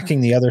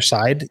stacking the other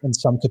side in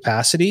some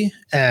capacity.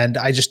 And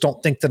I just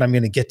don't think that I'm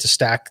going to get to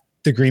stack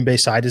the Green Bay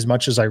side as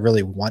much as I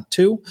really want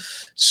to.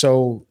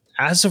 So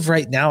as of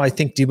right now, I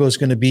think Debo is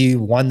going to be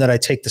one that I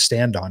take the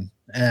stand on.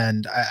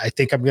 And I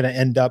think I'm going to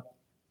end up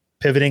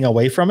pivoting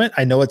away from it.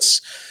 I know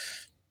it's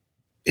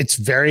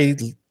very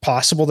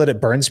possible that it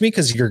burns me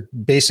because you're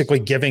basically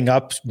giving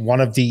up one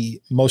of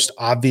the most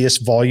obvious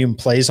volume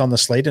plays on the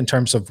slate in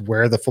terms of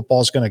where the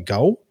football is going to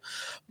go.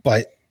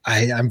 But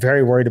I'm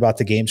very worried about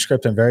the game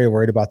script. I'm very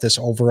worried about this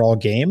overall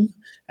game.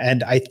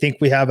 And I think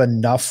we have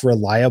enough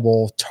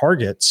reliable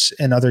targets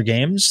in other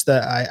games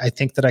that I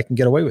think that I can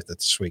get away with it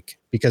this week.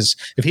 Because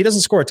if he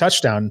doesn't score a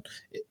touchdown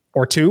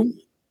or 2,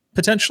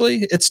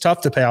 potentially, it's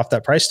tough to pay off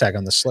that price tag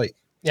on the slate.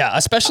 Yeah,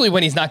 especially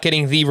when he's not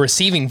getting the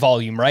receiving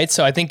volume, right?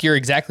 So I think you're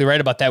exactly right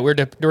about that. We're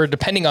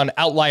depending on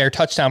outlier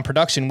touchdown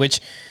production,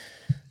 which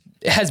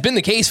has been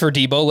the case for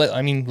Debo.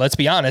 I mean, let's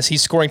be honest.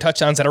 He's scoring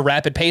touchdowns at a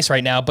rapid pace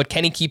right now, but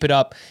can he keep it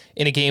up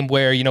in a game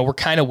where, we're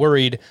kind of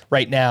worried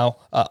right now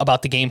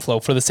about the game flow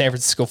for the San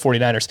Francisco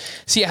 49ers?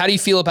 Sia, how do you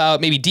feel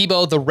about maybe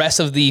Debo, the rest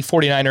of the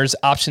 49ers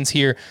options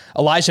here?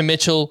 Elijah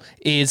Mitchell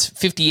is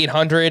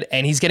 5,800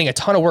 and he's getting a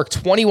ton of work,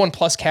 21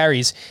 plus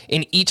carries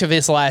in each of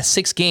his last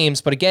 6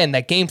 games. But again,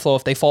 that game flow,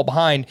 if they fall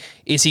behind,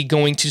 is he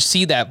going to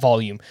see that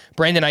volume?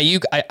 Brandon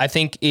Ayuk, I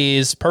think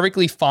is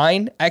perfectly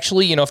fine.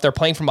 Actually, if they're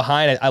playing from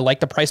behind, I like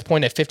the price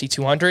point at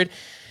 5,200.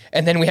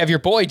 And then we have your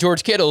boy,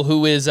 George Kittle,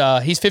 who is,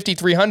 he's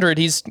 5,300.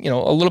 He's, a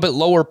little bit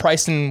lower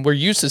price than we're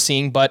used to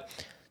seeing, but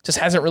just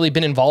hasn't really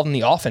been involved in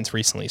the offense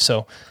recently.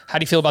 So how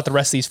do you feel about the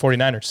rest of these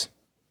 49ers?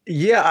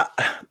 Yeah.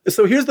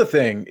 So here's the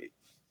thing.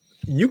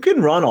 You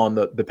can run on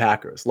the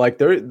Packers. Like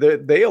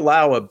they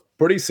allow a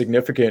pretty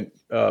significant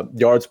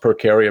yards per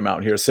carry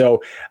amount here.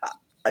 So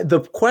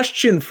the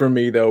question for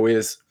me, though,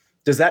 is,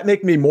 does that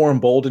make me more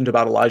emboldened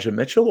about Elijah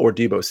Mitchell or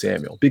Deebo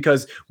Samuel?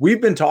 Because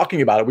we've been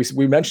talking about it.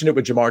 We mentioned it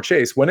with Jamar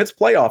Chase. When it's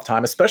playoff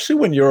time, especially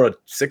when you're a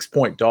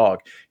 6-point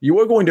dog, you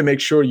are going to make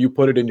sure you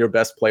put it in your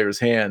best player's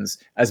hands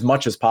as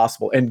much as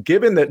possible. And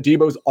given that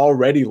Deebo's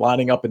already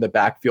lining up in the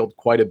backfield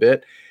quite a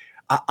bit,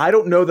 I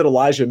don't know that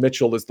Elijah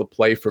Mitchell is the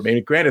play for me.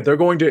 And granted, they're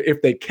going to,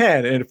 if they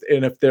can, and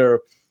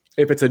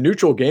if it's a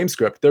neutral game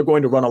script, they're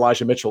going to run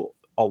Elijah Mitchell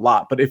a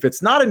lot. But if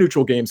it's not a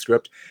neutral game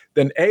script,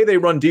 then A, they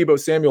run Deebo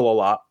Samuel a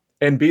lot,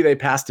 and B, they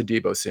pass to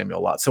Deebo Samuel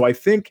a lot. So I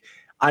think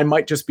I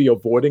might just be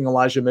avoiding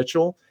Elijah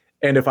Mitchell.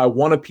 And if I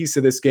want a piece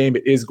of this game,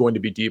 it is going to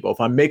be Deebo.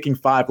 If I'm making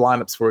 5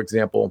 lineups, for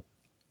example,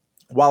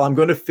 while I'm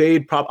going to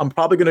fade, I'm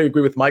probably going to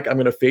agree with Mike. I'm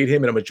going to fade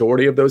him in a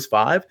majority of those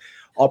 5.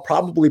 I'll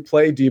probably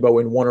play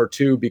Deebo in 1 or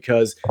 2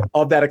 because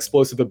of that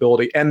explosive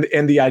ability and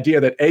the idea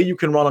that A, you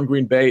can run on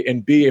Green Bay,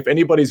 and B, if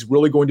anybody's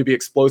really going to be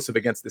explosive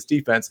against this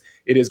defense,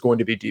 it is going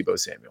to be Deebo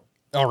Samuel.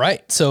 All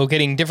right. So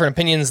getting different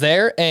opinions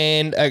there.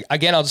 And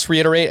again, I'll just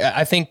reiterate,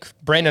 I think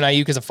Brandon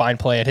Ayuk is a fine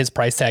play at his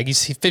price tag.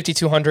 He's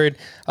 5,200,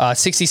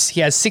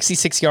 he has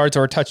 66 yards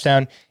or a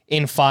touchdown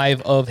in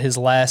 5 of his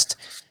last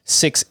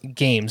 6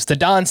 games. The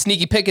Don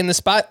sneaky pick in the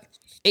spot,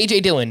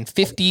 A.J. Dillon,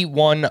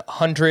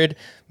 5,100.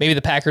 Maybe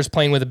the Packers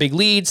playing with a big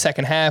lead.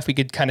 Second half, we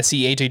could kind of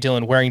see A.J.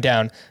 Dillon wearing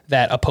down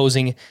that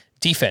opposing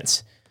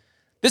defense.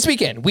 This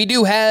weekend, we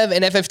do have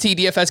an FFT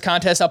DFS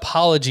contest.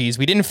 Apologies,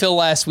 we didn't fill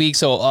last week,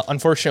 so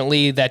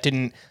unfortunately that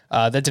didn't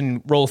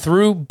roll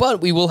through.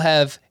 But we will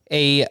have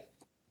a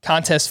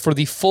contest for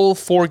the full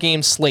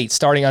 4-game slate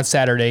starting on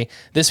Saturday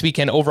this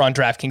weekend over on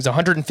DraftKings.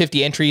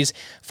 150 entries,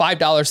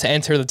 $5 to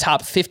enter. The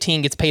top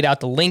 15 gets paid out.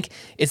 The link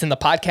is in the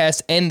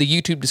podcast and the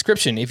YouTube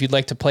description if you'd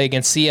like to play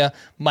against Sia,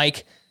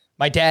 Mike,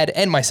 my dad,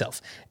 and myself.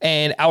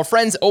 And our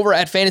friends over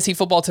at Fantasy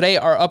Football Today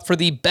are up for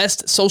the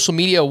Best Social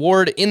Media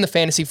Award in the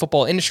fantasy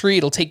football industry.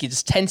 It'll take you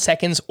just 10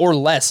 seconds or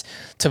less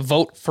to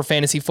vote for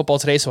Fantasy Football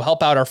Today, so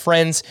help out our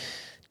friends,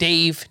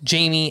 Dave,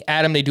 Jamie,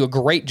 Adam. They do a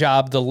great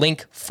job. The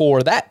link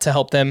for that to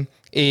help them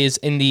is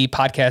in the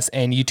podcast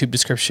and YouTube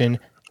description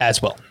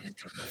as well.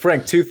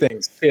 Frank, 2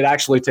 things. It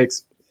actually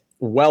takes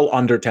well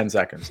under 10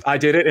 seconds. I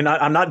did it, and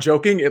I'm not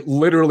joking. It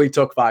literally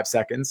took 5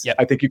 seconds. Yep.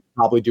 I think you could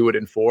probably do it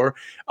in 4.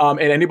 And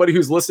anybody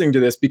who's listening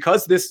to this,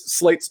 because this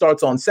slate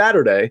starts on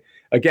Saturday,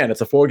 again, it's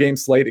a 4-game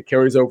slate. It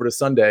carries over to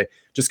Sunday.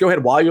 Just go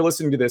ahead, while you're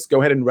listening to this,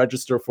 go ahead and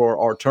register for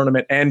our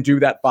tournament and do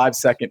that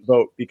 5-second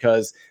vote,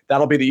 because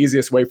that'll be the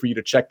easiest way for you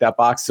to check that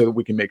box so that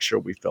we can make sure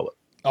we fill it.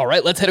 All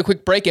right, let's hit a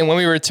quick break, and when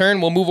we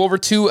return, we'll move over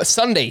to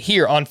Sunday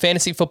here on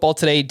Fantasy Football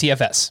Today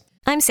DFS.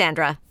 I'm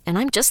Sandra, and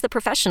I'm just the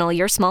professional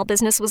your small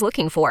business was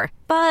looking for.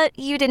 But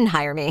you didn't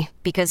hire me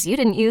because you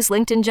didn't use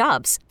LinkedIn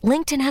Jobs.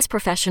 LinkedIn has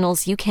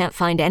professionals you can't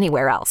find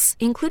anywhere else,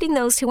 including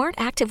those who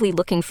aren't actively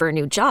looking for a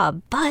new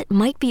job, but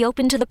might be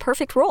open to the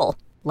perfect role,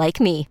 like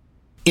me.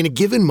 In a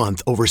given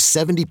month, over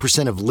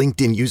 70% of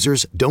LinkedIn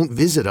users don't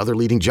visit other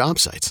leading job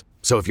sites.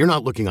 So if you're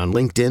not looking on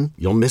LinkedIn,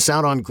 you'll miss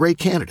out on great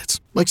candidates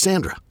like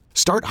Sandra.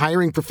 Start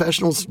hiring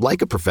professionals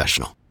like a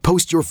professional.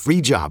 Post your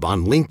free job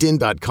on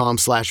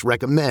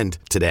linkedin.com/recommend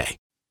today.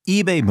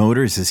 eBay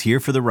Motors is here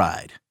for the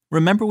ride.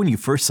 Remember when you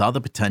first saw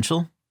the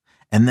potential?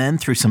 And then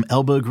through some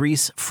elbow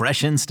grease,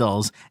 fresh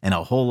installs, and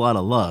a whole lot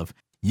of love,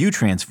 you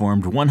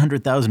transformed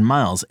 100,000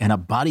 miles and a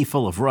body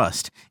full of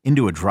rust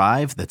into a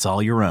drive that's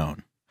all your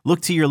own.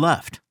 Look to your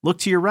left. Look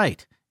to your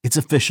right. It's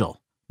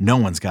official. No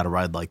one's got a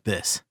ride like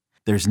this.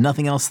 There's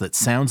nothing else that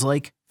sounds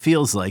like,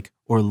 feels like,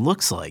 or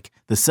looks like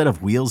the set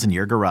of wheels in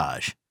your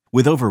garage.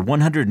 With over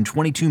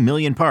 122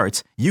 million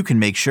parts, you can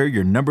make sure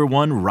your number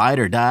one ride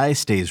or die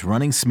stays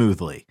running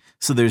smoothly.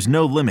 So there's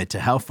no limit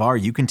to how far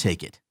you can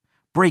take it.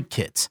 Brake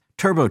kits,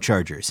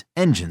 turbochargers,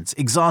 engines,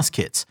 exhaust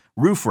kits,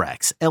 roof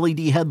racks,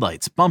 LED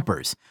headlights,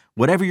 bumpers,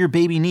 whatever your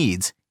baby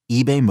needs,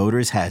 eBay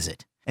Motors has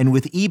it. And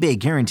with eBay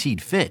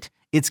Guaranteed Fit,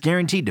 it's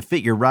guaranteed to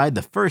fit your ride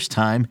the first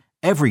time,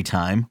 every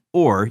time,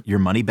 or your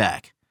money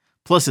back.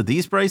 Plus, at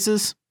these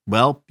prices,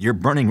 well, you're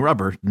burning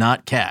rubber,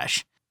 not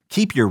cash.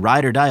 Keep your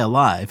ride or die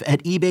alive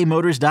at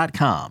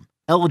ebaymotors.com.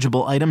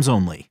 Eligible items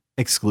only.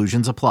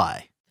 Exclusions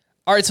apply.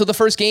 All right, so the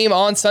first game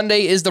on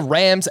Sunday is the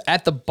Rams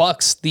at the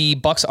Bucks. The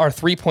Bucks are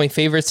 3-point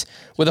favorites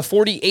with a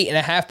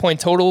 48.5-point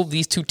total.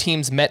 These two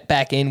teams met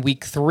back in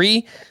week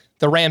 3.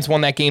 The Rams won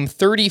that game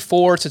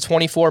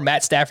 34-24.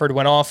 Matt Stafford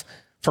went off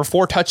for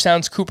 4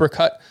 touchdowns. Cooper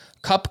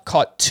Kupp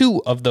caught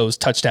 2 of those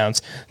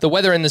touchdowns. The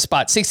weather in the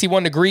spot,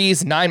 61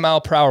 degrees,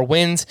 9-mile-per-hour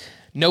winds,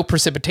 no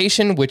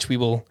precipitation, which we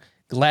will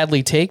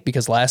gladly take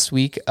because last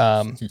week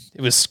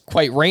it was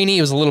quite rainy.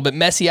 It was a little bit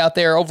messy out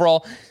there.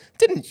 Overall,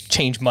 didn't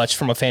change much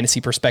from a fantasy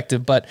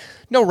perspective, but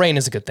no rain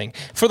is a good thing.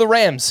 For the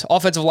Rams,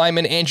 offensive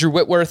lineman Andrew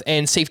Whitworth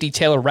and safety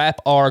Taylor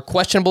Rapp are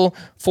questionable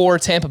for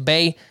Tampa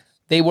Bay.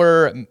 They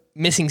were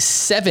missing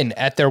 7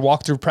 at their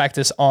walkthrough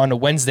practice on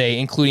Wednesday,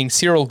 including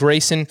Cyril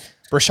Grayson,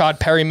 Rashad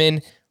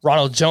Perryman,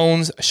 Ronald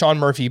Jones, Sean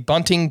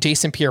Murphy-Bunting,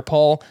 Jason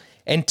Pierre-Paul,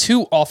 and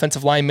 2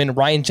 offensive linemen,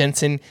 Ryan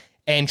Jensen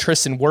and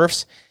Tristan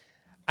Wirfs.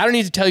 I don't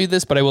need to tell you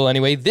this, but I will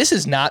anyway. This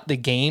is not the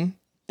game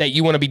that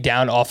you want to be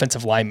down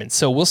offensive linemen.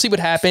 So we'll see what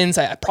happens.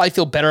 I probably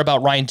feel better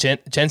about Ryan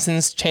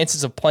Jensen's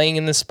chances of playing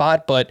in this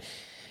spot, but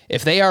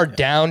if they are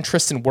down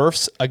Tristan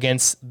Wirfs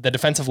against the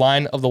defensive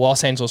line of the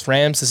Los Angeles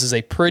Rams, this is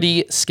a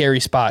pretty scary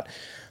spot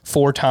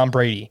for Tom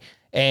Brady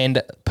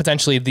and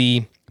potentially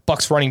the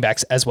Bucs running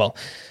backs as well.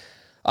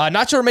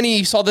 Not sure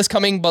many saw this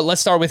coming, but let's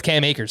start with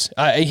Cam Akers.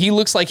 He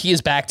looks like he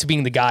is back to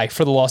being the guy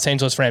for the Los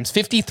Angeles Rams.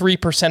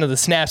 53% of the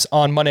snaps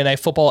on Monday Night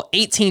Football,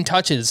 18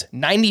 touches,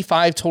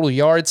 95 total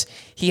yards.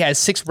 He has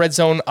 6 red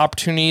zone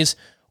opportunities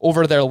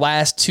over their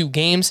last 2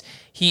 games.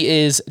 He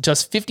is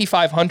just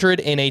 5,500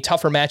 in a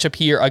tougher matchup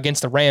here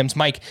against the Rams.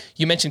 Mike,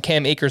 you mentioned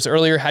Cam Akers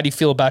earlier. How do you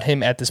feel about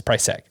him at this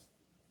price tag?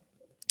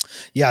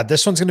 Yeah,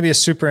 this one's going to be a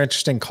super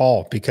interesting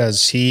call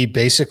because he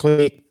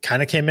basically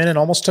kind of came in and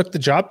almost took the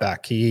job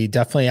back. He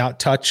definitely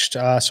outtouched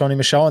Sony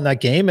Michel in that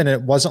game, and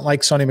it wasn't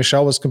like Sony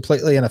Michel was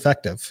completely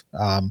ineffective.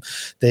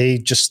 They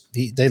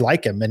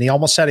like him, and he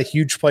almost had a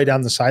huge play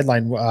down the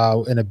sideline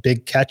in a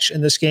big catch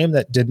in this game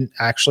that didn't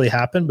actually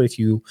happen. But if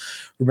you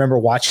remember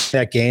watching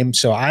that game,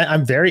 so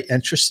I'm very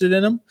interested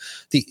in him.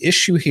 The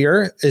issue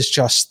here is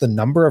just the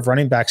number of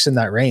running backs in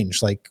that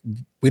range. Like,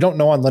 we don't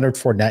know on Leonard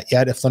Fournette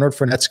yet. If Leonard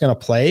Fournette's going to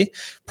play,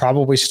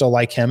 probably still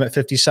like him at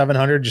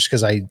 5,700, just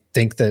because I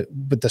think that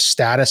with the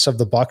status of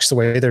the Bucs, the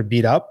way they're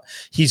beat up,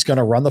 he's going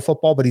to run the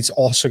football, but he's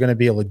also going to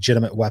be a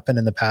legitimate weapon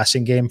in the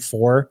passing game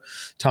for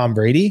Tom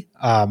Brady.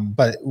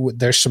 But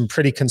there's some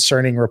pretty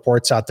concerning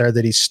reports out there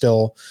that he's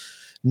still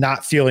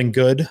not feeling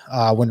good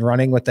when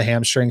running with the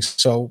hamstrings.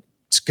 So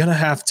it's going to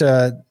have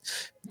to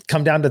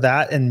come down to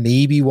that and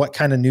maybe what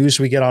kind of news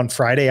we get on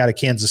Friday out of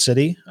Kansas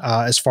City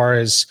as far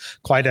as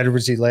Clyde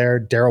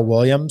Edwards-Helaire, Darrell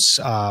Williams.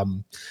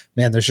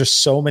 Man, there's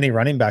just so many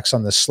running backs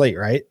on this slate,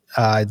 right?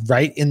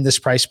 Right in this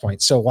price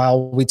point. So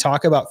while we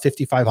talk about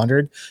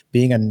 5,500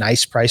 being a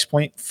nice price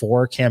point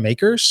for Cam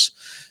Akers,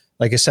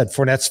 like I said,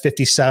 Fournette's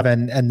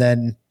 57, and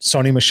then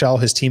Sony Michel,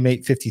 his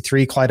teammate,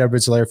 53, Clyde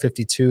Edwards-Helaire,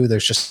 52.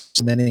 There's just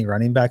so many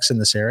running backs in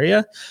this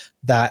area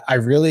that I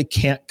really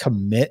can't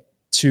commit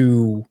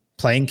to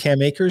playing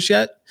Cam Akers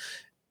yet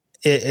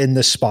in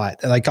this spot.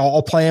 Like,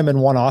 I'll play him in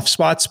one-off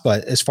spots,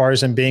 but as far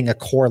as him being a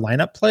core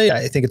lineup play,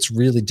 I think it's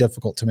really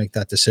difficult to make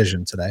that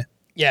decision today.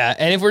 Yeah,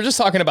 and if we're just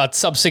talking about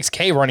sub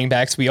 6K running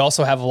backs, we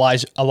also have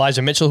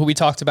Elijah Mitchell, who we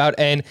talked about,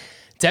 and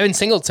Devin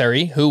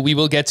Singletary, who we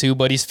will get to,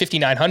 but he's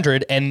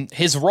 5,900, and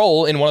his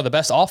role in one of the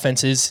best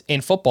offenses in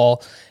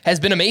football has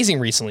been amazing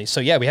recently. So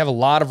yeah, we have a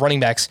lot of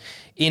running backs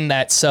in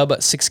that sub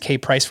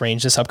 6K price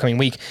range this upcoming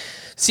week.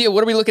 Sia,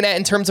 what are we looking at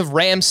in terms of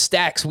Rams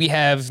stacks? We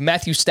have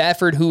Matthew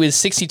Stafford, who is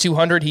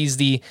 6,200. He's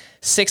the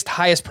 6th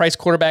highest priced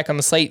quarterback on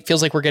the slate.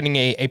 Feels like we're getting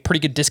a pretty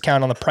good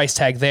discount on the price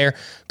tag there.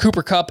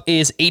 Cooper Kupp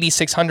is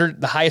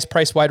 8,600, the highest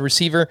priced wide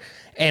receiver,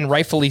 and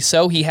rightfully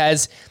so. He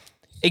has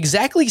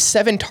exactly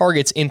 7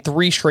 targets in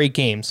 3 straight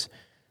games,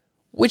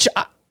 which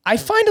I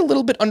find a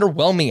little bit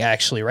underwhelming,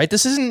 actually, right?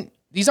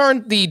 These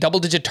aren't the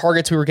double-digit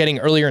targets we were getting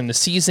earlier in the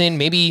season.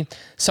 Maybe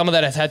some of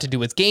that has had to do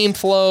with game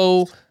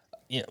flow,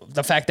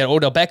 the fact that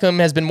Odell Beckham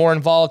has been more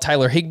involved,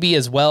 Tyler Higbee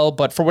as well,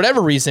 but for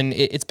whatever reason,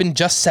 it's been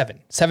just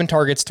 7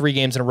 targets, 3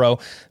 games in a row.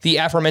 The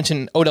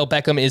aforementioned Odell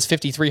Beckham is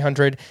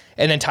 5,300,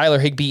 and then Tyler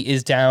Higbee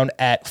is down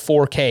at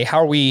 4K. How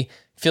are we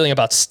feeling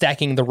about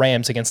stacking the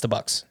Rams against the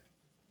Bucs?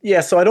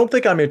 Yeah, so I don't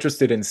think I'm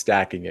interested in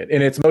stacking it.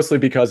 And it's mostly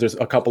because there's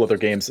a couple other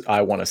games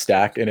I want to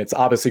stack. And it's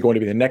obviously going to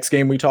be the next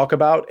game we talk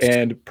about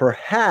and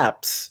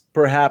perhaps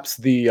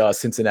the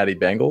Cincinnati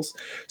Bengals.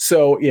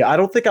 So, yeah, I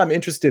don't think I'm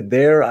interested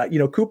there.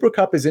 Cooper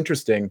Kupp is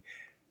interesting.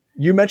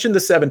 You mentioned the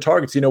 7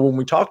 targets. When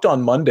we talked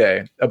on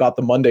Monday about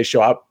the Monday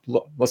show, I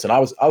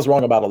was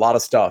wrong about a lot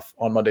of stuff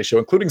on Monday show,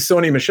 including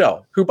Sony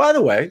Michel, who, by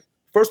the way,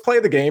 first play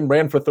of the game,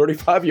 ran for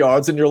 35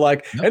 yards. And you're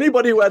like,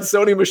 anybody who had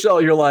Sony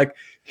Michel, you're like,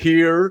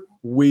 here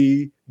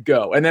we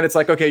go. And then it's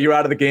like, okay, you're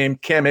out of the game.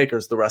 Cam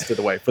Akers the rest of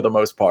the way for the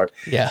most part.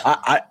 Yeah.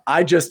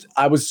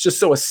 I was just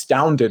so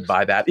astounded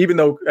by that, even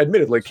though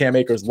admittedly Cam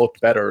Akers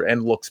looked better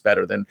and looks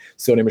better than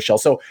Sony Michel.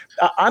 So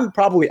I'm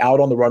probably out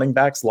on the running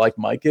backs like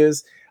Mike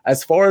is.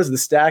 As far as the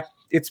stack,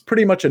 it's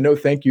pretty much a no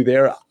thank you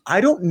there.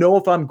 I don't know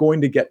if I'm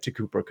going to get to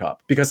Cooper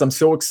Kupp because I'm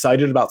so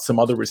excited about some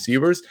other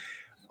receivers.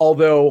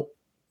 Although,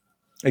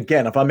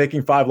 again, if I'm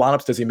making 5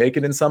 lineups, does he make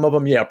it in some of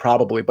them? Yeah,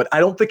 probably. But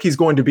I don't think he's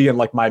going to be in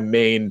like my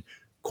main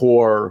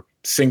core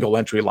single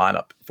entry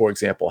lineup, for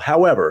example.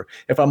 However,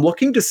 if I'm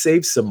looking to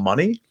save some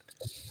money,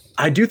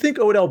 I do think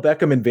Odell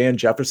Beckham and Van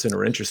Jefferson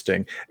are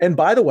interesting. And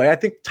by the way, I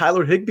think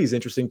Tyler Higbee's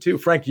interesting too.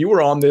 Frank, you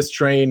were on this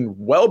train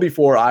well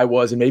before I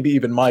was, and maybe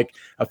even Mike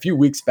a few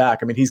weeks back.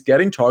 I mean, he's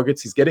getting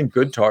targets. He's getting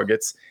good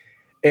targets.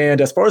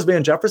 And as far as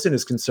Van Jefferson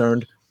is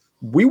concerned,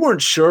 we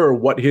weren't sure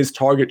what his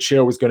target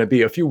share was going to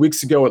be. A few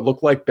weeks ago, it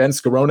looked like Ben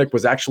Skowronek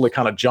was actually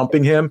kind of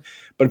jumping him,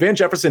 but Van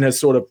Jefferson has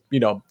sort of,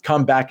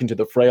 come back into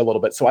the fray a little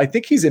bit. So I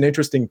think he's an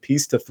interesting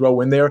piece to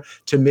throw in there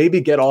to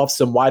maybe get off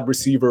some wide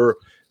receiver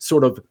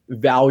sort of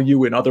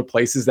value in other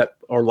places that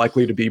are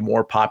likely to be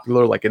more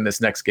popular, like in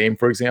this next game,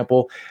 for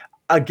example.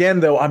 Again,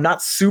 though, I'm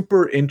not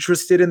super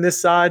interested in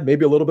this side.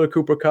 Maybe a little bit of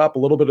Cooper Kupp, a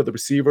little bit of the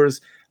receivers.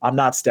 I'm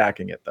not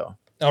stacking it, though.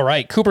 All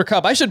right, Cooper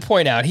Kupp. I should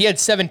point out, he had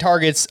 7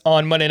 targets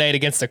on Monday night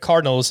against the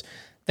Cardinals.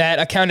 That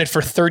accounted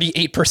for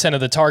 38%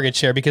 of the target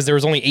share because there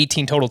was only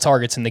 18 total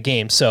targets in the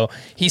game. So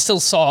he still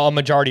saw a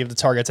majority of the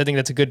targets. I think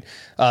that's a good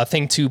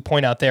thing to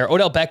point out there.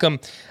 Odell Beckham,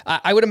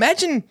 I would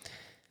imagine,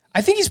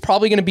 I think he's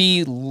probably going to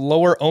be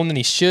lower owned than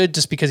he should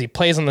just because he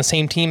plays on the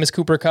same team as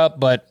Cooper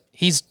Kupp, but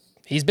he's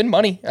been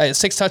money.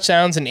 6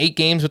 touchdowns in 8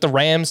 games with the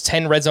Rams,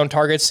 10 red zone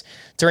targets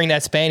during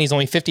that span. He's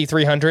only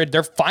 5,300.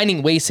 They're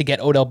finding ways to get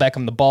Odell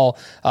Beckham the ball.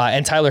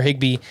 And Tyler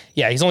Higbee,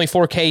 he's only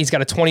 4K. He's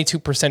got a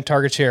 22%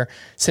 target share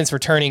since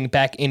returning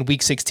back in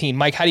week 16.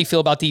 Mike, how do you feel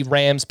about the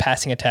Rams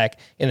passing attack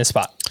in this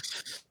spot?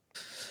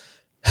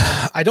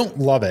 I don't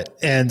love it.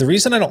 And the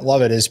reason I don't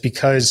love it is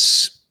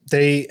because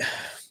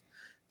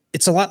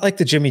it's a lot like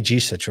the Jimmy G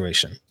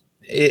situation.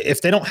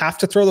 If they don't have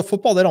to throw the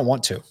football, they don't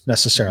want to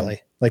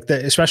necessarily.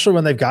 Especially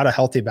when they've got a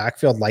healthy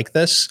backfield like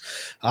this.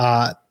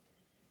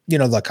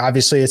 Look,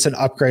 obviously it's an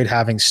upgrade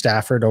having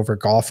Stafford over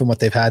Goff and what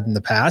they've had in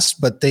the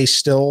past, but they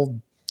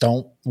still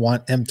don't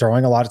want him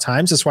throwing a lot of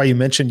times. That's why you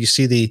mentioned you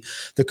see the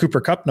Cooper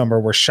Kupp number.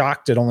 We're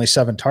shocked at only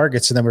 7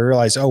 targets, and then we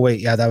realize, oh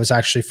wait, yeah, that was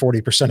actually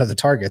 40% of the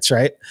targets,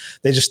 right?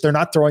 They're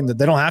not throwing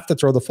they don't have to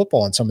throw the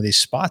football in some of these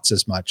spots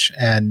as much.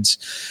 And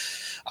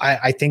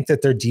I think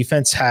that their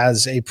defense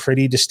has a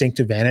pretty distinct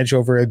advantage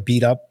over a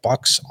beat up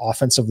Bucs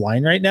offensive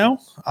line right now.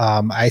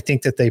 I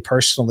think that they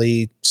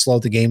personally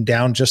slowed the game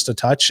down just a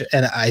touch,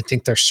 and I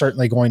think they're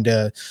certainly going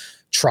to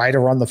try to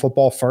run the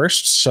football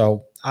first.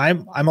 So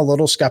I'm a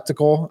little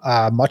skeptical,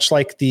 much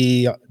like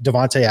the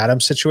Devontae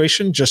Adams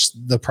situation, just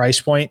the price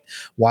point,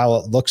 while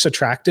it looks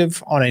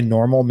attractive on a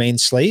normal main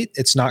slate,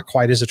 it's not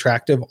quite as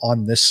attractive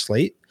on this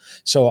slate.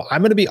 So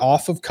I'm going to be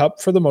off of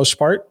Kupp for the most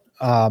part.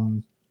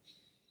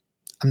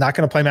 I'm not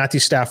going to play Matthew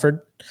Stafford.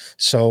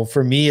 So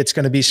for me, it's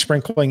going to be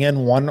sprinkling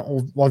in one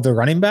of the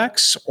running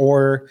backs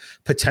or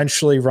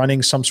potentially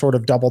running some sort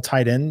of double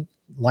tight end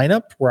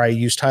lineup where I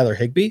use Tyler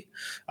Higbee.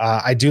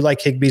 I do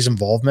like Higbee's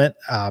involvement,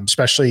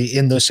 especially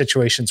in those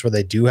situations where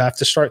they do have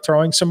to start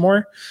throwing some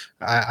more.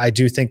 I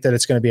do think that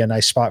it's going to be a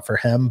nice spot for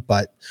him,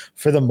 but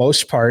for the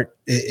most part,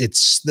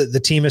 it's the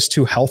team is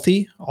too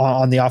healthy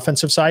on the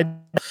offensive side,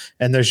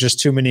 and there's just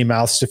too many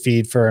mouths to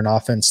feed for an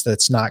offense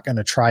that's not going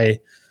to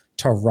try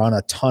to run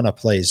a ton of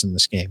plays in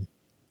this game.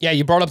 Yeah,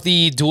 you brought up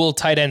the dual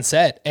tight end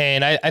set,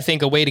 and I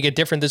think a way to get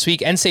different this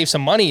week and save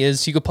some money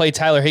is you could play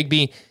Tyler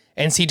Higbee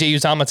and CJ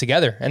Uzomah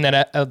together, and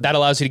then that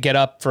allows you to get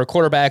up for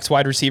quarterbacks,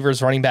 wide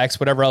receivers, running backs,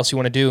 whatever else you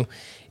want to do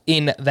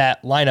in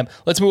that lineup.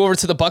 Let's move over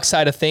to the Bucs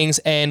side of things,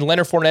 and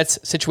Leonard Fournette's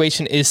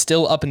situation is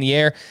still up in the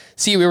air.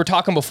 See, we were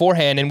talking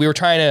beforehand, and we were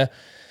trying to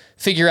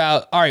figure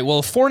out, all right, well,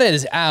 if Fournette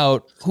is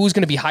out, who's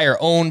going to be higher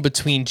owned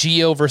between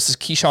Gio versus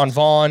Keyshawn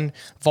Vaughn?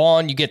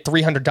 Vaughn, you get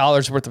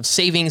 $300 worth of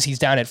savings. He's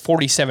down at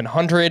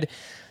 $4,700.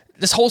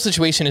 This whole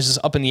situation is just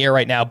up in the air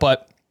right now,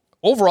 but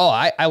overall,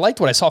 I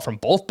liked what I saw from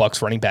both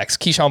Bucs running backs,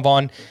 Keyshawn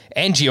Vaughn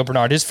and Gio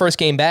Bernard. His first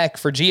game back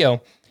for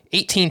Gio,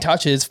 18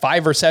 touches,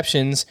 5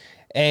 receptions,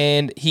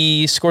 and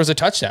he scores a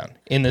touchdown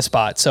in this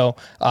spot. So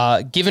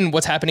given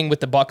what's happening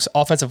with the Bucs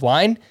offensive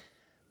line,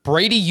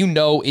 Brady,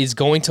 is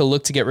going to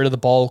look to get rid of the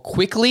ball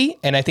quickly,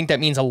 and I think that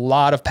means a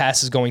lot of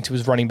passes going to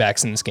his running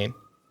backs in this game.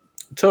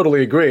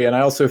 Totally agree, and I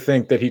also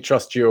think that he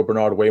trusts Gio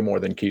Bernard way more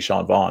than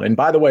Keyshawn Vaughn. And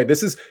by the way,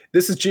 this is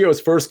Gio's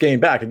first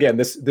game back. Again,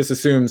 this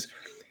assumes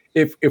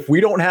if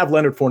we don't have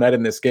Leonard Fournette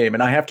in this game,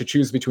 and I have to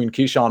choose between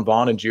Keyshawn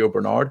Vaughn and Gio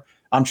Bernard,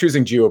 I'm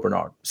choosing Gio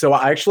Bernard. So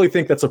I actually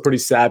think that's a pretty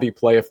savvy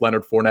play if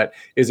Leonard Fournette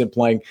isn't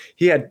playing.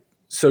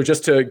 So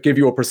just to give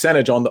you a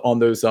percentage on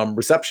those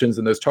receptions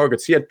and those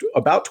targets, he had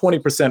about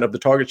 20% of the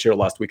target share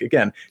last week.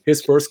 Again,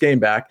 his first game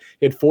back,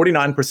 he had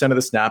 49% of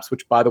the snaps,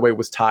 which, by the way,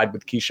 was tied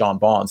with Keyshawn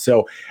Vaughn.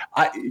 So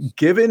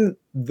given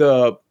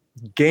the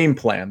game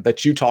plan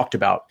that you talked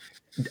about,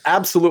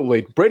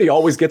 absolutely, Brady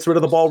always gets rid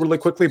of the ball really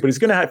quickly, but he's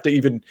going to have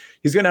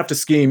to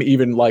scheme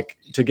even like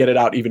to get it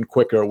out even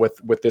quicker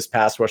with this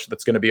pass rush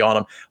that's going to be on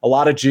him. A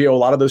lot of Gio, a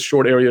lot of those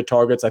short area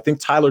targets. I think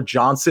Tyler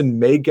Johnson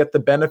may get the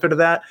benefit of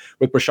that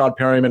with Brashad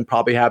Perryman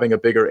probably having a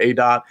bigger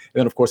ADOT. And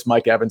then, of course,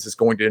 Mike Evans is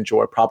going to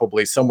enjoy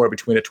probably somewhere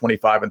between a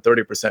 25 and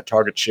 30%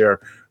 target share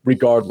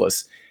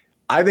regardless.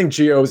 I think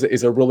Gio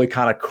is a really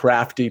kind of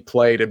crafty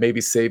play to maybe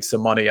save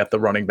some money at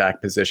the running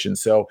back position.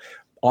 So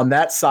on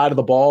that side of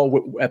the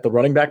ball at the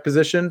running back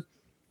position,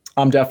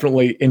 I'm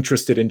definitely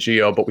interested in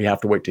Gio, but we have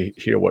to wait to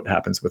hear what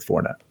happens with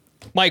Fournette.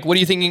 Mike, what are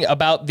you thinking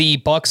about the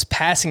Bucs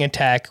passing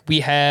attack?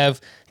 We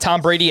have Tom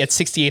Brady at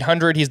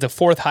 6,800. He's the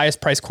 4th highest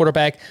priced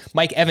quarterback.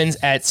 Mike Evans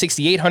at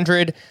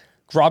 6,800.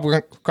 Rob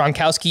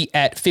Gronkowski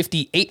at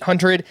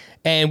 5,800.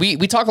 And we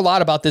talk a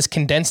lot about this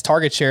condensed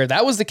target share.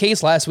 That was the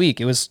case last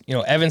week. It was,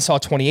 Evans saw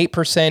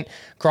 28%,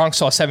 Gronk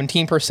saw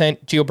 17%,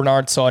 Gio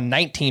Bernard saw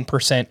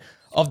 19%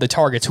 of the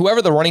targets.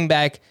 Whoever the running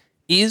back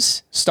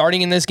is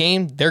starting in this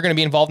game, they're going to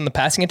be involved in the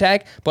passing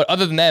attack. But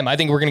other than them, I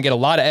think we're going to get a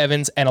lot of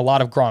Evans and a lot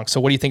of Gronk.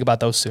 So what do you think about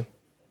those two?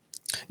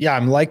 Yeah,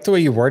 I'm like the way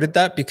you worded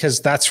that, because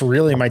that's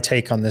really my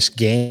take on this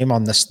game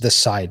on this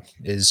side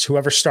is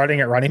whoever's starting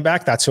at running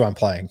back, that's who I'm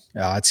playing.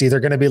 It's either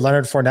going to be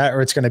Leonard Fournette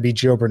or it's going to be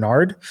Gio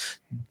Bernard.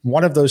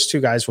 One of those two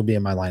guys will be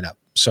in my lineup.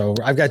 So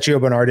I've got Gio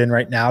Bernard in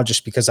right now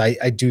just because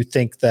I do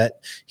think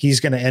that he's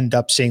going to end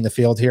up seeing the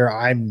field here.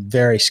 I'm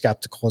very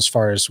skeptical as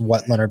far as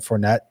what Leonard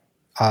Fournette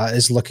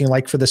is looking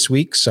like for this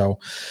week. So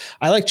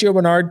I like Gio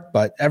Bernard,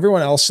 but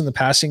everyone else in the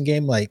passing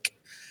game, like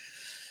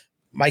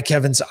Mike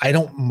Evans, I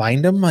don't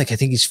mind him. Like, I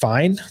think he's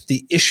fine.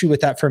 The issue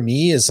with that for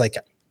me is like,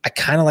 I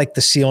kind of like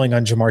the ceiling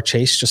on Jamar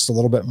Chase just a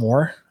little bit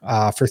more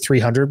for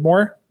 300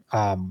 more.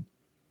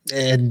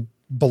 And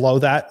below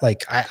that,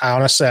 like I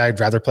honestly, I'd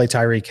rather play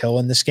Tyreek Hill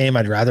in this game.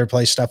 I'd rather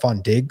play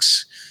Stephon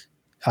Diggs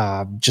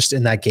just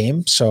in that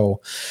game.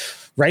 So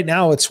right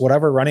now it's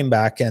whatever running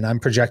back, and I'm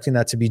projecting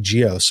that to be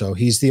Gio. So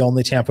he's the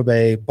only Tampa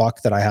Bay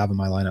Buck that I have in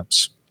my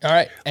lineups. All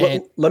right.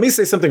 Well, let me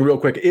say something real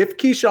quick. If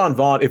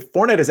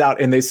Fournette is out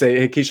and they say,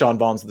 hey, Keyshawn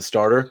Vaughn's the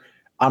starter,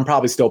 I'm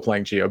probably still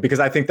playing Gio because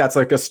I think that's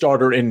like a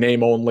starter in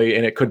name only.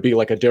 And it could be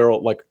like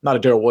not a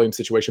Darrell Williams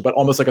situation, but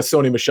almost like a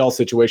Sony Michel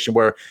situation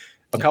where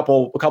a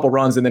couple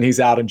runs and then he's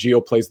out and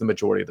Gio plays the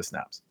majority of the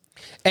snaps.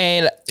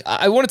 And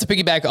I wanted to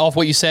piggyback off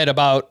what you said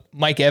about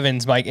Mike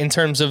Evans, Mike, in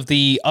terms of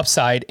the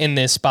upside in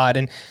this spot.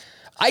 And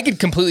I could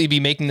completely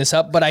be making this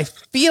up, but I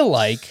feel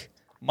like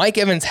Mike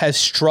Evans has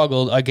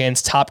struggled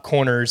against top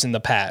corners in the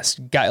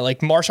past. Guy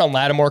like Marshawn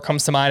Lattimore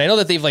comes to mind. I know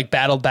that they've like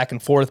battled back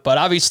and forth, but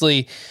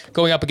obviously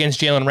going up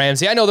against Jalen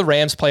Ramsey, I know the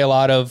Rams play a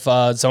lot of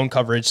zone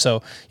coverage,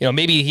 so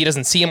maybe he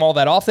doesn't see him all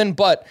that often,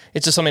 but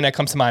it's just something that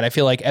comes to mind. I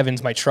feel like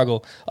Evans might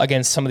struggle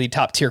against some of the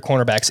top tier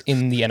cornerbacks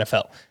in the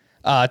NFL.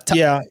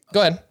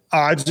 Go ahead.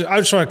 I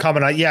just want to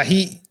comment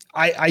on,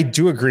 I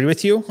do agree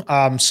with you.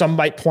 Some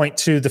might point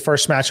to the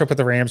first matchup with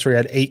the Rams where he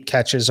had 8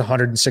 catches,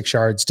 106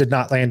 yards, did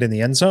not land in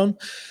the end zone.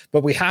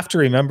 But we have to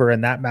remember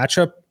in that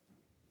matchup,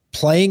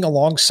 playing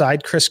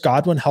alongside Chris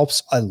Godwin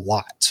helps a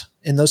lot.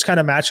 In those kind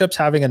of matchups,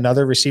 having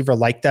another receiver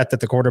like that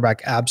the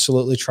quarterback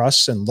absolutely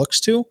trusts and looks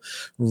to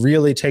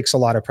really takes a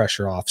lot of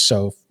pressure off.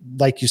 So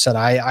like you said,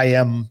 I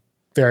am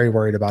very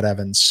worried about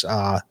Evans.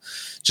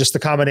 Just the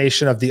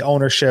combination of the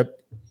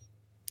ownership,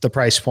 the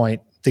price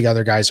point, the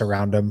other guys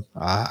around him,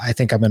 I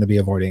think I'm going to be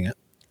avoiding it.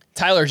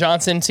 Tyler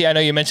Johnson. See, I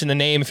know you mentioned the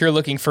name. If you're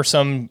looking for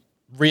some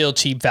real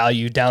cheap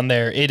value down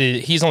there,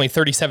 he's only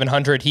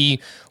 3,700. He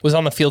was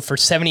on the field for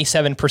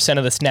 77%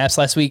 of the snaps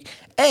last week.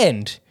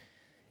 And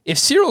if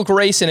Cyril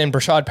Grayson and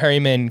Brashad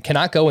Perryman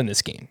cannot go in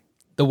this game,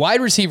 The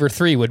wide receiver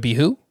 3 would be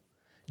who?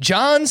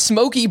 John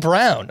Smokey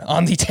Brown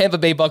on the Tampa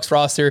Bay Bucks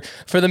roster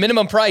for the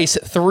minimum price,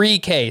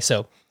 $3K.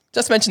 So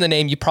just mention the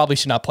name. You probably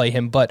should not play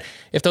him, but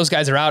if those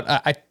guys are out,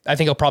 I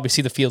think he'll probably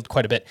see the field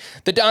quite a bit.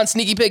 The Don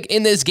sneaky pick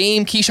in this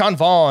game, Keyshawn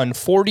Vaughn,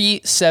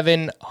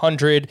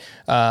 4,700.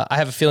 I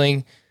have a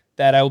feeling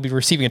that I will be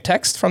receiving a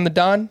text from the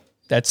Don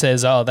that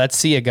says, "Oh, that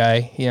Sia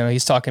guy,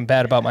 he's talking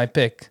bad about my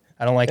pick."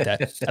 I don't like that.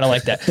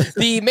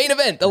 The main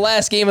event, the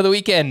last game of the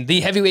weekend,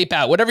 the heavyweight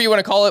bout, whatever you want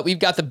to call it. We've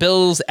got the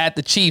Bills at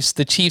the Chiefs.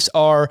 The Chiefs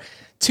are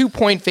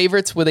 2-point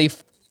favorites with a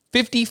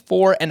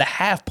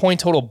 54.5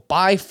 point total,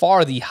 by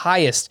far the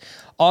highest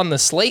on the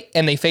slate,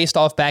 and they faced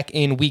off back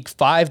in week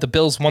 5. The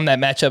Bills won that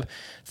matchup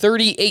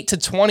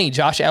 38-20.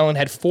 Josh Allen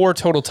had 4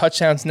 total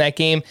touchdowns in that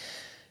game.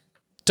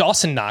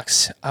 Dawson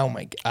Knox. Oh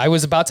my God. I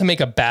was about to make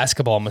a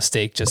basketball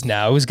mistake just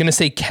now. I was going to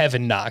say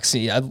Kevin Knox.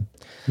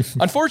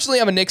 Unfortunately,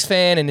 I'm a Knicks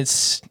fan, and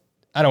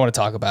I don't want to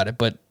talk about it,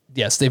 but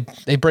yes, they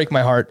break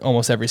my heart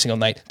almost every single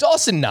night.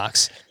 Dawson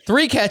Knox,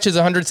 3 catches,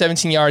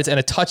 117 yards, and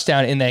a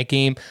touchdown in that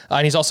game.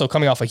 And he's also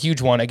coming off a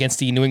huge one against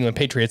the New England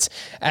Patriots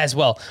as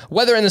well.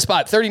 Weather in the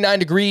spot, 39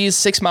 degrees,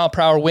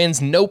 6-mile-per-hour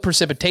winds, no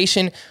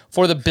precipitation.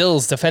 For the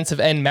Bills, defensive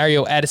end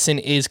Mario Addison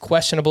is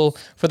questionable.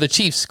 For the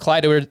Chiefs,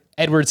 Clyde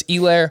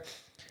Edwards-Helaire,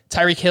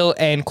 Tyreek Hill,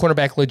 and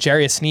cornerback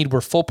L'Jarius Sneed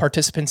were full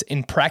participants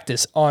in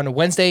practice on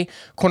Wednesday.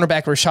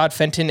 Cornerback Rashad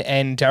Fenton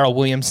and Darrell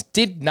Williams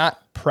did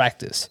not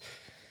practice.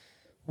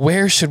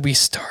 Where should we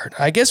start?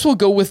 I guess we'll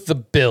go with the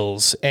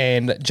Bills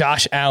and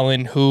Josh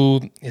Allen,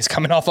 who is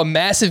coming off a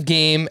massive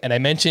game. And I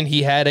mentioned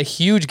he had a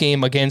huge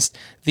game against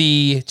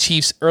the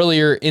Chiefs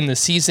earlier in the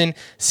season.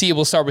 Sia,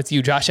 we'll start with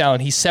you. Josh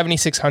Allen, he's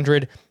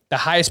 7,600, the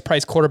highest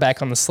priced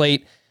quarterback on the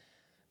slate.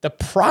 The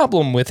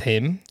problem with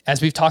him,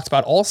 as we've talked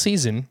about all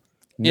season,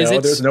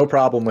 there's no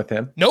problem with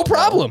him. No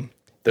problem.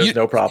 There's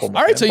no problem.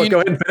 All right, so go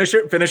ahead and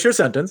finish your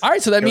sentence. All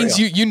right, so that means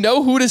you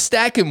know who to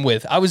stack him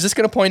with. I was just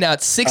going to point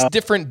out 6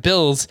 different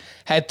Bills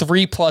had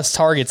 3+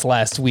 targets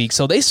last week,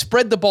 so they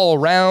spread the ball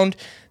around.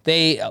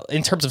 They,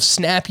 in terms of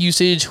snap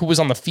usage, who was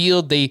on the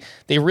field, they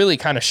really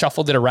kind of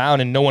shuffled it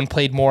around, and no one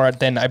played more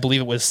than, I believe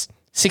it was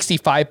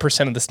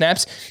 65% of the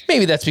snaps.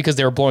 Maybe that's because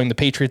they were blowing the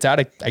Patriots out.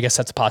 I guess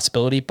that's a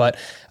possibility. But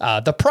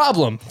the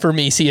problem for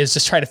me, is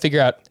just trying to figure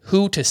out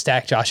who to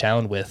stack Josh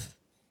Allen with.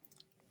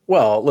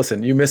 Well,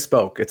 listen, you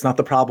misspoke. It's not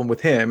the problem with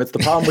him. It's the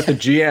problem with the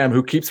GM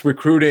who keeps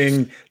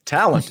recruiting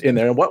talent in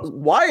there. And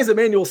why is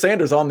Emmanuel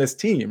Sanders on this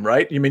team,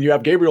 right? You mean you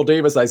have Gabriel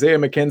Davis, Isaiah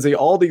McKenzie,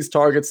 all these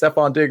targets,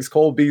 Stephon Diggs,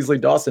 Cole Beasley,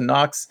 Dawson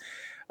Knox.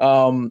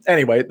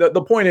 Anyway,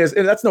 the point is,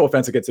 and that's no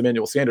offense against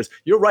Emmanuel Sanders.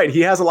 You're right.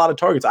 He has a lot of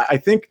targets. I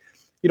think,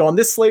 on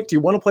this slate, do you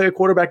want to play a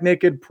quarterback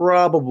naked?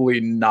 Probably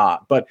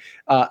not. But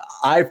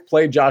I've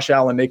played Josh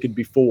Allen naked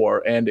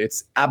before, and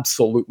it's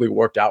absolutely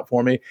worked out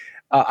for me.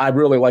 I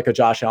really like a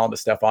Josh Allen to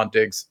Stephon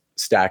Diggs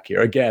stack here.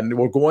 Again,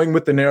 we're going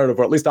with the narrative,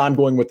 or at least I'm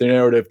going with the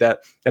narrative,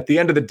 that at the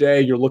end of the day,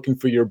 you're looking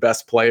for your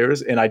best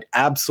players. And I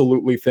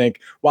absolutely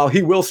think, while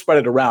he will spread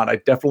it around, I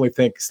definitely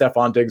think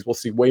Stephon Diggs will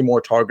see way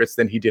more targets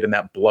than he did in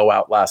that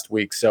blowout last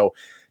week. So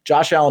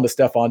Josh Allen to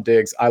Stephon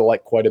Diggs, I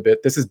like quite a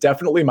bit. This is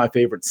definitely my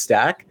favorite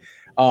stack.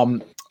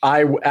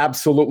 I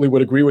absolutely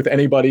would agree with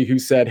anybody who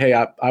said, hey,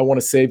 I want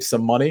to save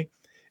some money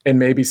and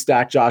maybe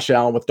stack Josh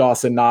Allen with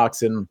Dawson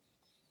Knox and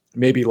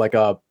maybe like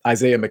a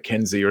Isaiah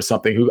McKenzie or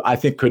something, who I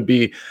think could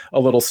be a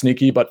little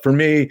sneaky. But for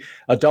me,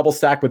 a double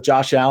stack with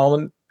Josh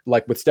Allen,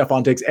 like with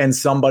Stephon Diggs and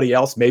somebody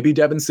else, maybe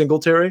Devin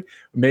Singletary,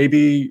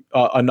 maybe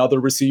another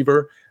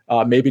receiver,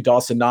 maybe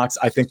Dawson Knox.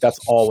 I think that's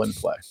all in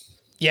play.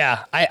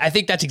 Yeah, I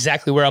think that's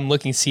exactly where I'm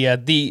looking,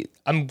 Sia.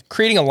 I'm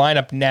creating a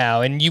lineup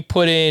now, and you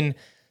put in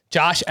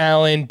Josh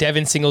Allen,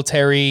 Devin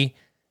Singletary,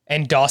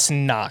 and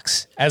Dawson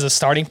Knox as a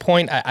starting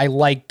point. I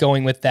like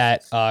going with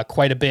that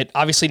quite a bit.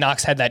 Obviously,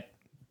 Knox had that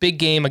big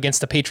game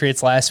against the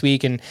Patriots last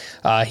week, and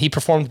he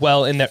performed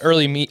well in the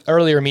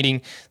earlier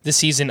meeting this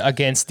season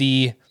against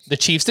the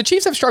Chiefs. The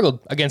Chiefs have struggled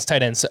against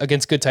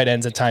good tight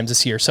ends at times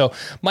this year. So,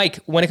 Mike,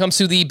 when it comes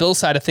to the Bills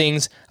side of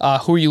things,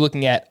 who are you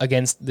looking at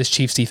against this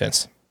Chiefs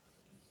defense?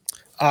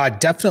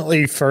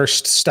 Definitely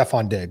first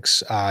Stephon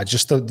Diggs.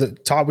 Just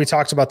we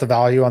talked about the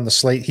value on the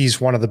slate. He's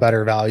one of the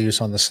better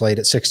values on the slate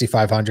at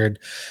 6,500.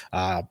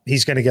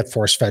 He's going to get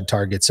force-fed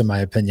targets, in my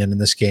opinion, in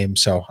this game.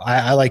 So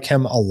I like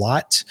him a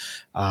lot.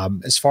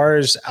 As far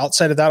as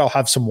outside of that, I'll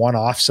have some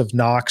one-offs of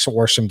Knox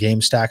or some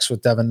game stacks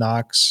with Dawson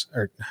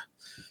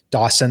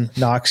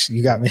Knox.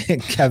 You got me.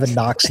 Kevin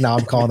Knox. Now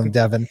I'm calling him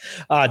Devin.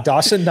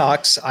 Dawson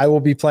Knox. I will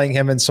be playing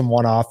him in some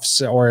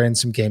one-offs or in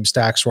some game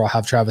stacks where I'll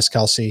have Travis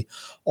Kelce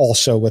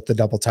also with the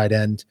double tight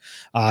end.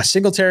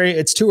 Singletary,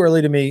 it's too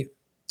early to me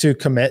to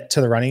commit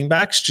to the running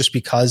backs just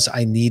because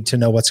I need to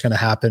know what's going to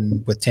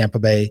happen with Tampa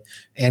Bay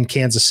and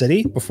Kansas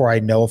City before I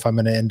know if I'm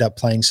going to end up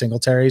playing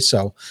Singletary.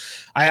 So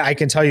I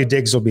can tell you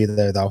Diggs will be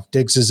there, though.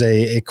 Diggs is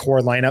a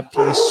core lineup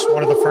piece,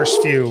 one of the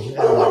first few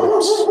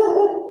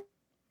lineups.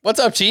 What's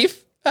up,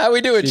 Chief? How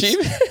we doing, Chief?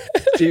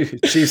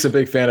 Chief's a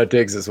big fan of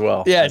Diggs as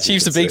well. Yeah,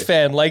 Chief's a big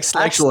fan. Likes the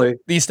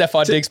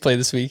Stephon Diggs play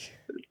this week.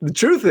 The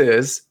truth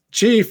is,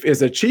 Chief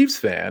is a Chiefs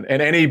fan,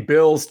 and any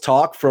Bills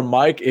talk from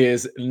Mike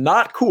is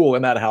not cool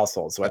in that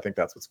household. So I think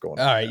that's what's going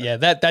on. All right, yeah,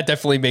 that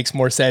definitely makes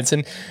more sense.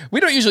 And we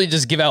don't usually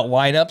just give out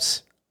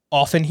lineups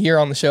often here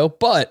on the show,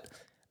 but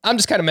I'm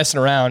just kind of messing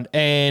around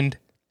and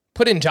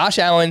put in Josh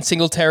Allen,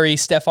 Singletary,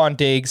 Stephon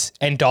Diggs,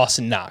 and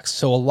Dawson Knox.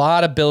 So a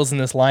lot of Bills in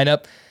this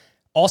lineup.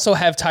 Also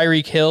have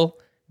Tyreek Hill,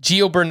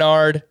 Gio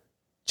Bernard,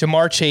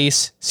 Jamar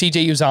Chase,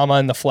 CJ Uzama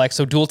in the flex,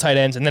 so dual tight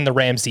ends, and then the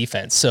Rams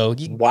defense. So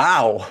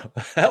wow,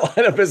 that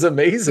lineup is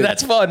amazing.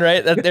 That's fun,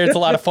 right? There's a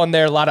lot of fun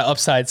there, a lot of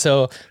upside.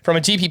 So from a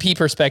GPP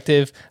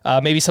perspective,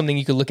 maybe something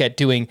you could look at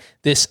doing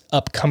this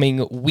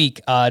upcoming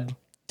week.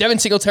 Devin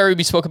Singletary,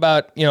 we spoke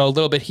about, a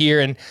little bit here,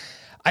 and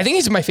I think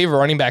he's my favorite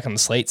running back on the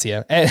slate,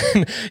 Sia.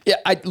 And yeah,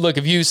 look,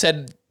 if you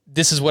said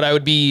this is what I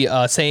would be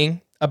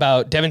saying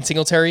about Devin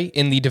Singletary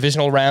in the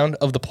divisional round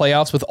of the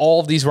playoffs with all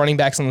of these running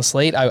backs on the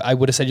slate, I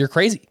would have said you're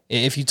crazy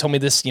if you told me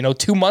this,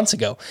 2 months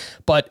ago.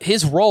 But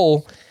his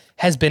role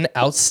has been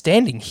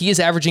outstanding. He is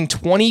averaging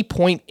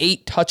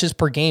 20.8 touches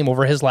per game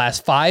over his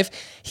last 5.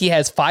 He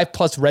has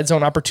 5+ red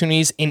zone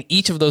opportunities in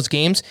each of those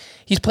games.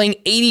 He's playing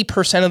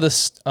 80%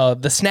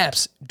 of the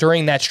snaps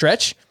during that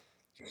stretch.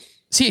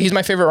 See, he's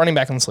my favorite running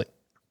back on the slate.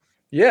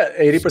 Yeah,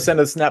 80%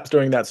 of snaps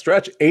during that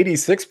stretch,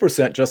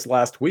 86% just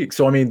last week.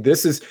 So, I mean,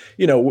 this is,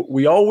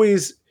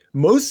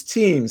 most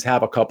teams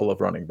have a couple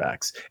of running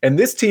backs. And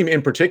this team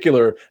in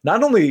particular,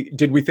 not only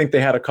did we think they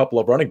had a couple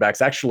of running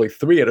backs, actually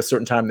 3 at a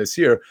certain time this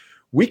year,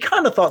 we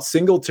kind of thought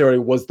Singletary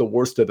was the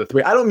worst of the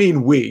 3. I don't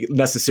mean we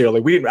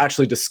necessarily. We didn't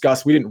actually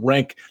discuss, we didn't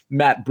rank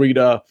Matt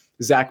Breida,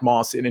 Zach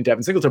Moss, and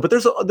Devin Singletary.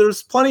 But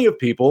there's plenty of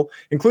people,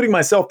 including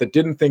myself, that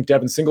didn't think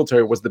Devin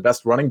Singletary was the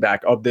best running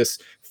back of this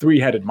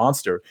 3-headed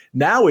monster.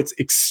 Now it's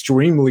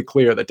extremely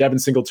clear that Devin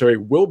Singletary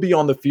will be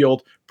on the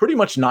field pretty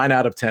much 9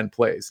 out of 10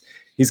 plays.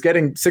 He's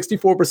getting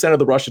 64% of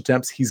the rush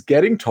attempts. He's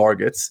getting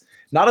targets.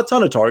 Not a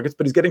ton of targets,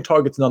 but he's getting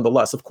targets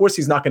nonetheless. Of course,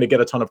 he's not going to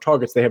get a ton of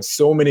targets. They have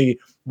so many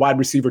wide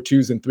receiver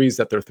 2s and 3s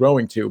that they're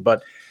throwing to.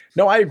 But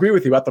no, I agree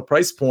with you at the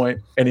price point.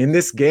 And in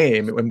this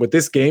game, and with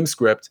this game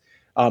script,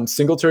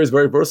 Singletary is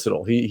very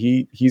versatile.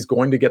 He's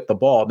going to get the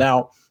ball.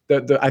 Now,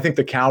 I think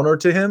the counter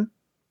to him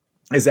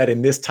is that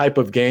in this type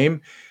of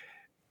game,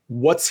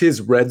 what's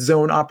his red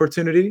zone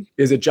opportunity?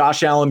 Is it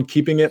Josh Allen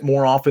keeping it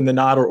more often than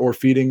not, or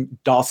feeding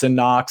Dawson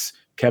Knox,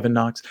 Kevin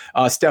Knox,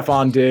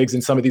 Stephon Diggs,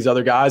 and some of these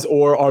other guys?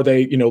 Or are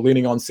they,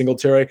 leaning on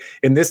Singletary?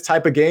 In this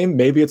type of game,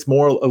 maybe it's a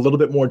little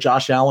bit more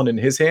Josh Allen in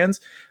his hands,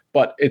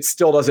 but it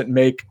still doesn't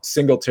make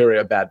Singletary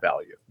a bad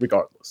value,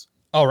 regardless.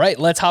 All right,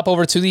 let's hop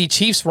over to the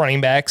Chiefs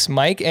running backs,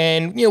 Mike.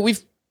 And,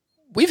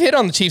 we've hit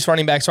on the Chiefs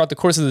running backs throughout the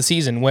course of the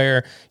season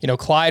where,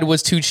 Clyde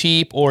was too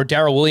cheap, or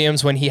Darrell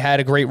Williams when he had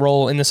a great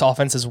role in this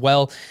offense as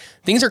well.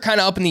 Things are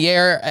kind of up in the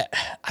air.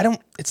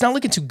 It's not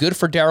looking too good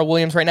for Darrell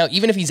Williams right now.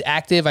 Even if he's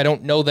active, I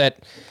don't know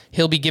that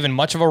he'll be given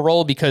much of a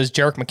role because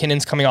Jerick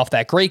McKinnon's coming off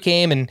that great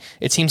game, and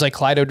it seems like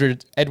Clyde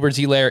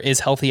Edwards-Helaire is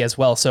healthy as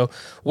well. So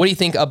what do you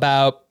think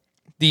about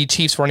the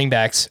Chiefs running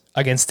backs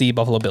against the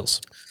Buffalo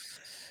Bills?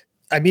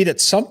 I mean,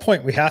 at some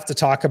point we have to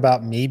talk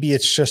about maybe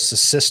it's just a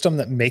system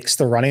that makes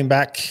the running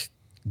back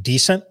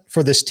decent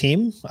for this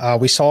team.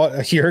 We saw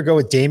it a year ago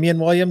with Damian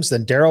Williams,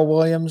 then Darrell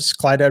Williams,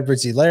 Clyde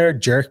Edwards-Helaire,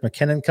 Jerick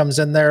McKinnon comes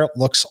in there,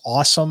 looks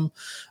awesome.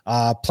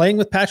 Playing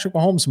with Patrick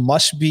Mahomes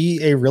must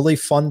be a really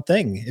fun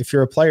thing if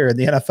you're a player in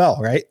the NFL,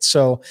 right?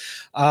 So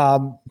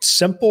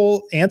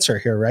simple answer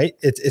here, right?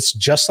 It's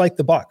just like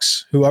the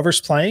Bucs.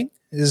 Whoever's playing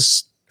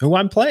is who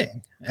I'm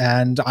playing.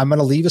 And I'm going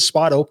to leave a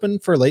spot open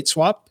for late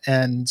swap,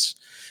 and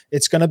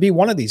it's going to be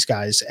one of these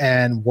guys.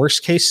 And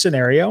worst case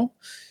scenario,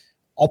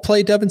 I'll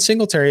play Devin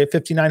Singletary at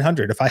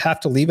 5,900. If I have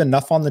to leave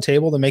enough on the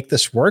table to make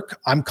this work,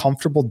 I'm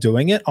comfortable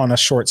doing it on a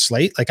short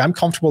slate. Like, I'm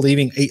comfortable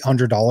leaving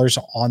 $800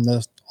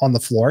 on the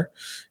floor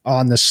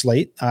on the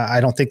slate.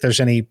 I don't think there's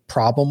any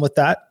problem with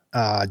that,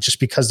 just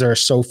because there are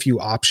so few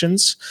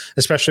options,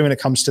 especially when it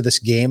comes to this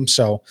game.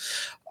 So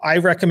I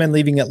recommend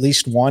leaving at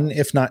least 1,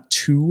 if not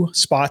 2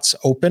 spots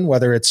open,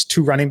 whether it's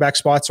 2 running back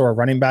spots or a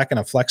running back and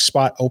a flex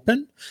spot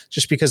open,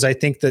 just because I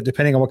think that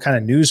depending on what kind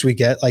of news we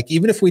get, like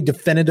even if we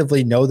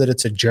definitively know that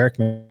it's a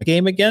Jerick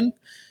game again,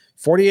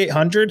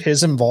 4,800,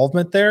 his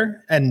involvement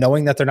there, and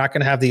knowing that they're not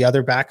going to have the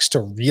other backs to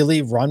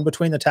really run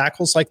between the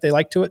tackles like they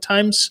like to at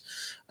times,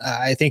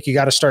 I think you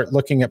got to start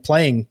looking at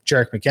playing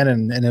Jerick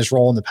McKinnon and his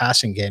role in the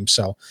passing game.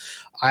 So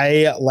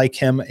I like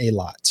him a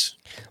lot.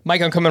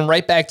 Mike, I'm coming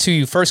right back to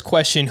you. First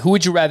question, who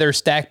would you rather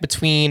stack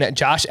between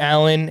Josh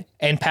Allen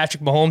and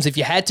Patrick Mahomes if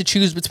you had to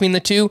choose between the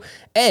two?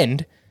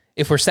 And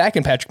if we're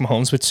stacking Patrick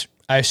Mahomes, which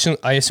I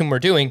assume we're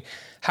doing,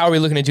 how are we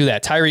looking to do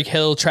that? Tyreek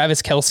Hill,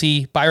 Travis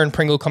Kelce, Byron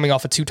Pringle coming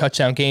off a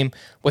 2-touchdown game.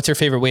 What's your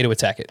favorite way to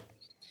attack it?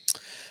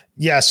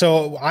 Yeah,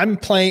 so I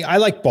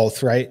like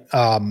both, right?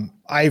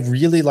 I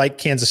really like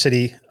Kansas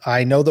City.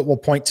 I know that we'll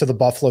point to the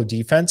Buffalo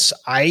defense.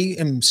 I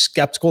am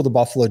skeptical of the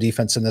Buffalo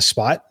defense in this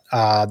spot.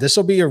 This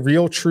will be a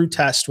real true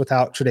test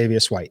without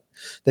Tre'Davious White.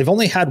 They've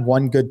only had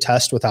one good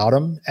test without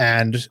him,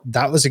 and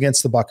that was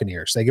against the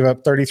Buccaneers. They gave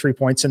up 33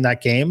 points in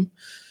that game.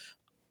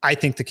 I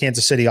think the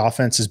Kansas City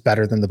offense is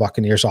better than the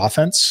Buccaneers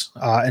offense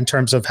in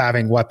terms of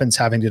having weapons,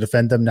 having to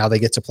defend them. Now they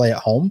get to play at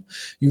home.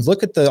 You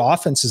look at the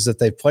offenses that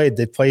they've played.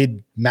 They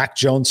played Mac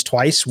Jones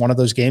twice. One of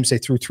those games, they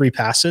threw 3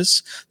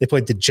 passes. They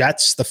played the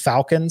Jets, the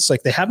Falcons.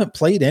 Like, they haven't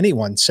played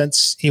anyone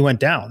since he went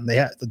down. They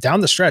had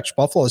down the stretch.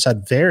 Buffalo's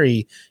had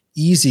very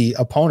easy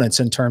opponents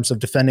in terms of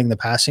defending the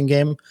passing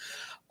game.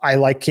 I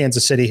like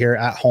Kansas City here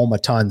at home a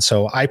ton.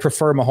 So I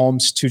prefer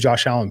Mahomes to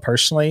Josh Allen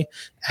personally,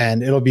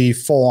 and it'll be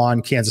full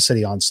on Kansas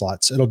City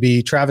onslaughts. It'll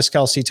be Travis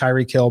Kelce,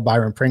 Tyreek Hill,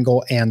 Byron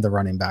Pringle, and the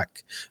running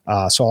back.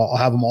 So I'll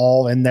have them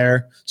all in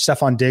there.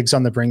 Stephon Diggs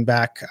on the bring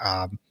back.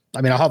 I'll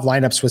have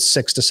lineups with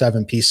 6 to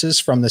 7 pieces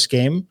from this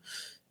game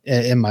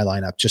in my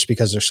lineup just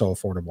because they're so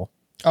affordable.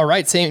 All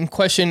right. Same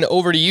question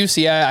over to you.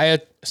 See, I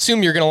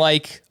assume you're going to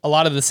like a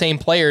lot of the same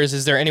players.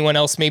 Is there anyone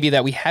else maybe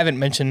that we haven't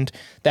mentioned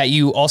that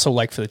you also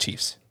like for the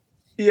Chiefs?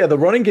 Yeah, the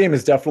running game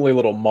is definitely a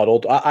little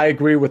muddled. I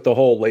agree with the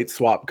whole late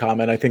swap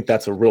comment. I think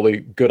that's a really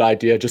good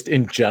idea just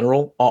in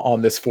general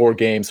on this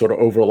 4-game sort of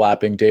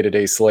overlapping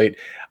day-to-day slate.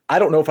 I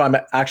don't know if I'm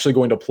actually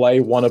going to play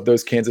one of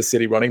those Kansas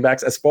City running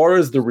backs. As far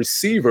as the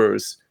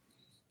receivers,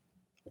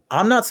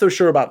 I'm not so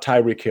sure about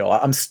Tyreek Hill.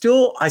 I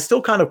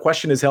still kind of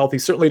question his health. He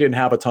certainly didn't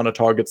have a ton of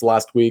targets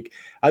last week.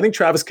 I think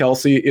Travis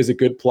Kelce is a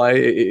good play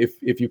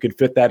if you can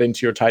fit that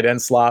into your tight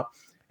end slot.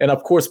 And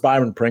of course,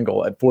 Byron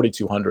Pringle at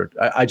 4,200.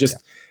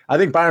 I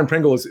think Byron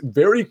Pringle is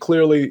very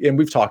clearly, and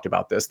we've talked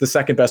about this, the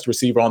second best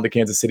receiver on the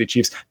Kansas City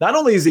Chiefs. Not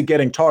only is he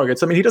getting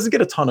targets, he doesn't get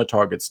a ton of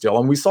targets still.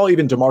 And we saw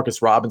even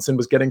Demarcus Robinson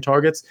was getting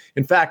targets.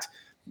 In fact,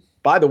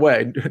 by the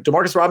way,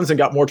 Demarcus Robinson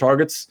got more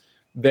targets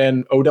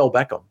than Odell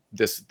Beckham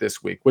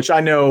this week, which I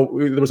know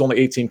there was only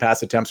 18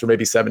 pass attempts or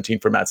maybe 17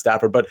 for Matt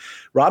Stafford. But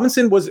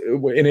Robinson was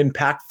an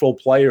impactful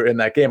player in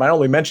that game. I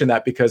only mention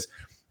that because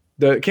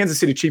the Kansas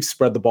City Chiefs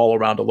spread the ball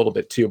around a little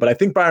bit too. But I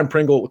think Byron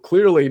Pringle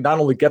clearly not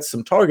only gets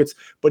some targets,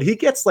 but he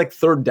gets like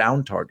third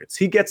down targets.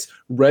 He gets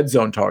red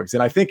zone targets.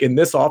 And I think in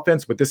this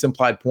offense with this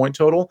implied point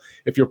total,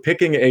 if you're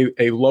picking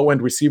a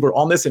low-end receiver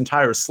on this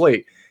entire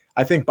slate,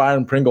 I think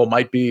Byron Pringle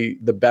might be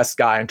the best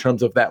guy in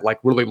terms of that like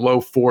really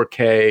low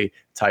 4K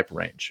type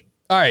range.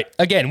 All right.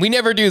 Again, we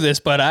never do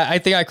this, but I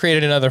think I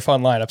created another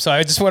fun lineup. So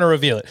I just want to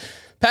reveal it.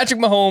 Patrick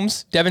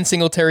Mahomes, Devin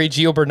Singletary,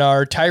 Gio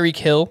Bernard, Tyreek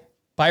Hill,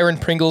 Byron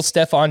Pringle,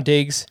 Stephon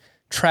Diggs,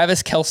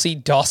 Travis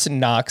Kelce, Dawson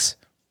Knox,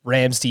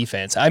 Rams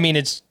defense.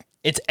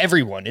 It's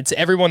everyone. It's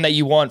everyone that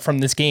you want from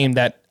this game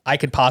that I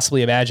could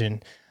possibly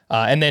imagine.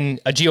 And then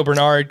a Gio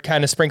Bernard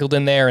kind of sprinkled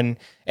in there and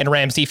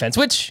Rams defense,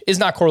 which is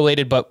not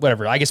correlated, but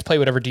whatever. I guess play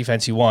whatever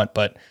defense you want.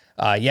 But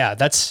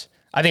that's,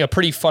 I think, a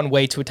pretty fun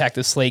way to attack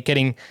the slate,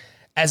 getting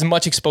as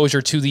much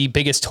exposure to the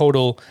biggest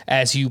total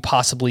as you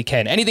possibly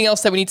can. Anything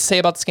else that we need to say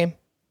about this game?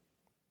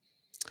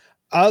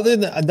 Other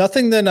than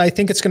nothing, then I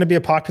think it's going to be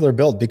a popular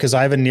build because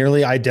I have a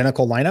nearly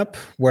identical lineup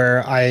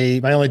where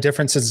my only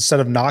difference is instead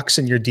of Knox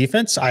in your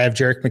defense, I have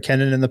Jerick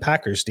McKinnon in the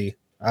Packers D.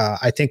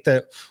 I think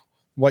that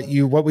what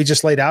we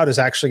just laid out is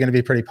actually going to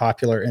be pretty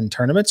popular in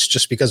tournaments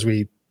just because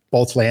we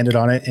both landed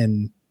on it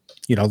in,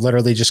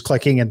 literally just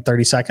clicking in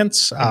 30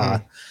 seconds.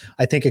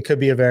 I think it could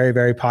be a very,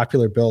 very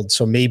popular build.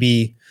 So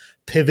maybe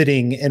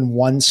pivoting in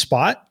one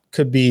spot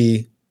could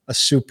be a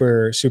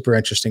super, super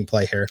interesting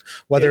play here.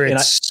 Whether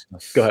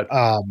go ahead.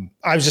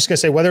 I was just going to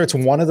say, whether it's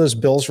one of those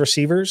Bills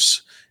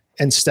receivers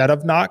instead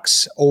of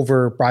Knox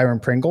over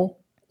Byron Pringle,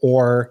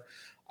 or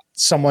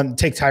someone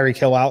take Tyreek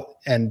Hill out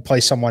and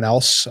play someone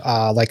else,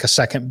 like a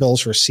second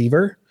Bills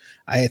receiver,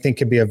 I think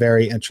could be a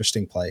very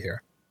interesting play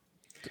here.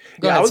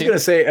 I was going to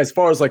say, as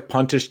far as like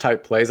puntish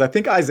type plays, I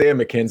think Isaiah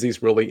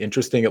McKenzie's really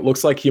interesting. It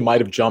looks like he might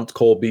have jumped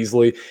Cole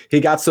Beasley. He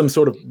got some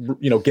sort of,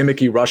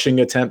 gimmicky rushing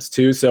attempts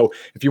too. So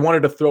if you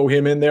wanted to throw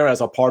him in there as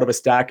a part of a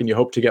stack and you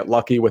hope to get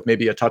lucky with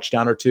maybe a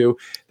touchdown or two,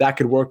 that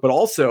could work. But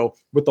also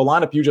with the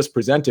lineup you just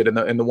presented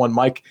and the one,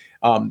 Mike,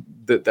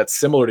 that's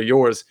similar to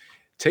yours,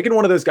 taking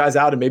one of those guys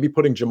out and maybe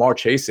putting Jamar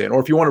Chase in, or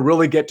if you want to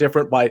really get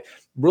different by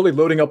really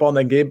loading up on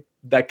that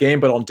game,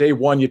 but on day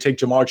one, you take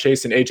Jamar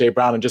Chase and AJ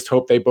Brown and just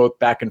hope they both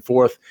back and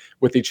forth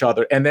with each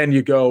other. And then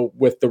you go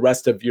with the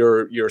rest of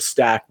your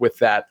stack with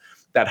that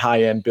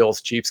high-end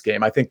Bills Chiefs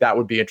game. I think that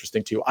would be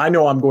interesting too. I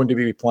know I'm going to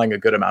be playing a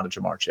good amount of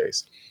Jamar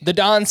Chase. The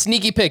Don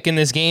sneaky pick in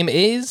this game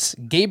is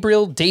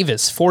Gabriel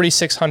Davis,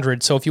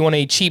 4,600. So if you want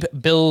a cheap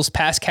Bills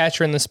pass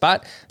catcher in the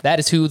spot, that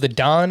is who the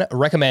Don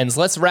recommends.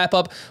 Let's wrap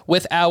up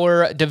with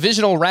our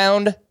divisional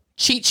round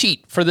cheat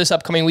sheet for this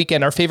upcoming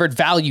weekend. Our favorite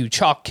value,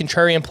 chalk,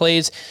 contrarian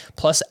plays,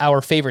 plus our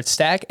favorite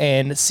stack.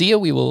 And Sia,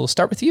 we will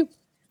start with you.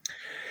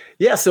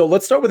 Yeah, so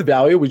let's start with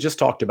value. We just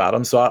talked about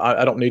him, so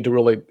I don't need to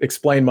really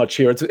explain much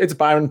here. It's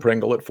Byron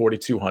Pringle at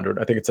 4,200.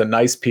 I think it's a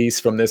nice piece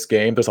from this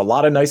game. There's a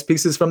lot of nice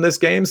pieces from this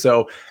game,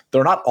 so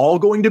they're not all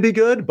going to be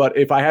good, but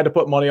if I had to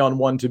put money on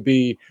one to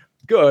be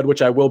good,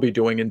 which I will be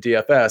doing in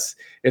DFS,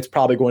 it's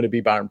probably going to be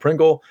Byron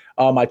Pringle.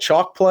 My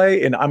chalk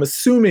play, and I'm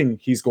assuming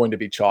he's going to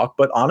be chalk,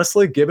 but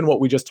honestly, given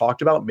what we just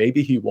talked about,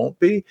 maybe he won't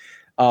be.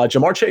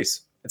 Jamar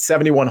Chase at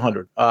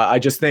 7,100. I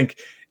just think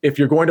if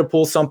you're going to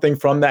pull something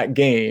from that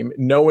game,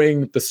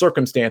 knowing the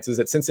circumstances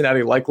that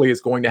Cincinnati likely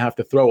is going to have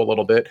to throw a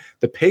little bit,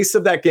 the pace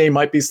of that game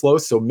might be slow,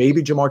 so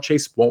maybe Jamar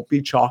Chase won't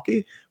be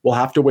chalky. We'll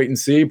have to wait and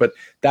see, but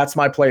that's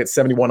my play at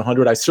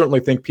 7,100. I certainly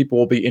think people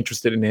will be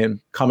interested in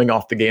him coming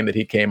off the game that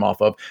he came off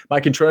of.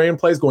 My contrarian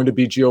play is going to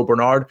be Gio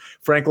Bernard.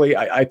 Frankly,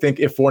 I think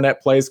if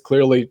Fournette plays,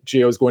 clearly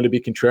Gio is going to be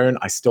contrarian.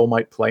 I still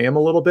might play him a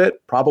little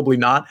bit, probably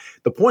not.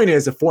 The point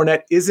is, if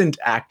Fournette isn't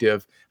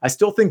active, I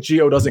still think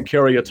Gio doesn't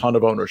carry a ton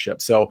of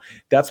ownership. So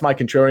that's my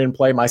contrarian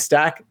play. My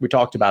stack, we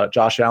talked about it,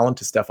 Josh Allen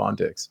to Stephon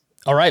Diggs.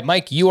 All right,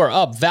 Mike, you are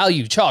up.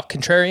 Value, chalk,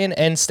 contrarian,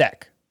 and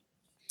stack.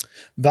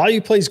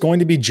 Value play is going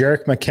to be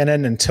Jerick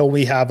McKinnon until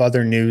we have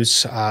other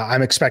news.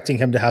 I'm expecting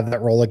him to have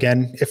that role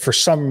again. If for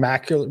some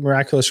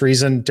miraculous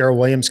reason Darrell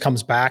Williams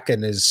comes back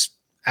and is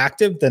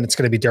active, then it's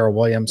going to be Darrell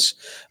Williams.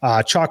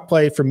 Chalk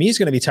play for me is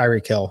going to be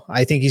Tyreek Hill.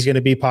 I think he's going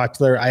to be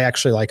popular. I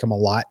actually like him a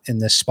lot in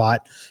this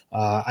spot.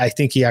 I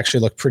think he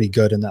actually looked pretty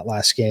good in that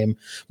last game.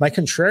 My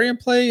contrarian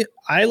play,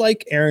 I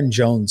like Aaron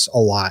Jones a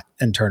lot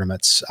in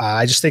tournaments.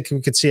 I just think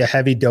we could see a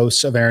heavy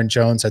dose of Aaron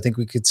Jones. I think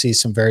we could see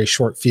some very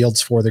short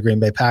fields for the Green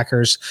Bay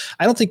Packers.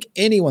 I don't think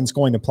anyone's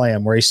going to play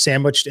him where he's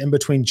sandwiched in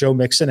between Joe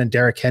Mixon and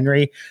Derrick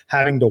Henry,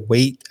 having to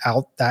wait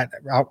out that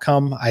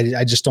outcome.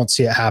 I just don't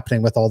see it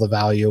happening with all the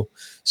value.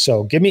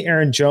 So give me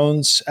Aaron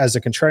Jones as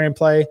a contrarian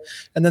play.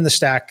 And then the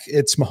stack,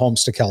 it's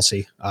Mahomes to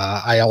Kelsey.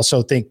 I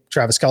also think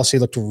Travis Kelsey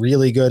looked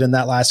really good in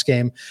that last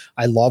game.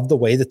 I love the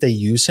way that they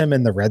use him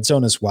in the red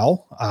zone as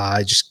well.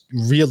 Just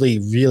really,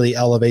 really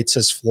elevates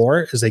his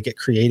floor as they get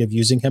creative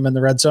using him in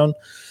the red zone.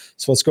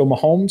 So let's go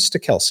Mahomes to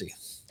Kelsey.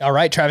 All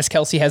right, Travis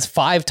Kelsey has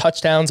 5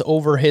 touchdowns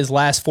over his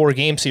last 4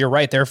 games. So you're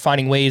right, they're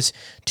finding ways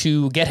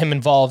to get him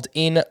involved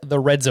in the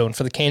red zone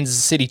for the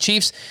Kansas City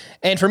Chiefs.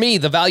 And for me,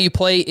 the value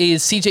play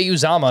is CJ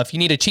Uzomah. If you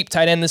need a cheap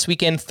tight end this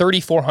weekend,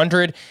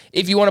 3,400.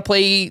 If you want to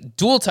play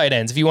dual tight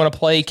ends, if you want to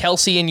play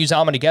Kelsey and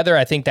Uzomah together,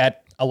 I think that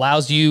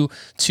allows you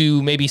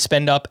to maybe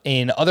spend up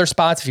in other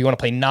spots. If you want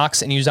to play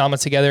Knox and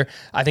Uzomah together,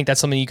 I think that's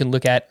something you can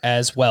look at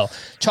as well.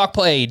 Chalk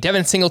play,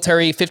 Devin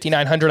Singletary,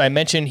 5,900. I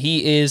mentioned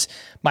he is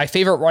my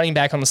favorite running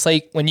back on the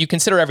slate when you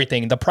consider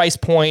everything, the price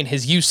point,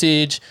 his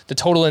usage, the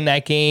total in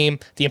that game,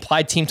 the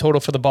implied team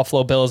total for the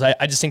Buffalo Bills.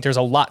 I just think there's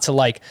a lot to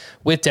like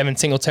with Devin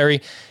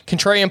Singletary.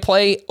 Contrarian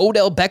play,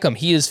 Odell Beckham.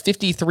 He is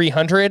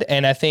 5,300,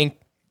 and I think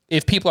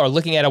if people are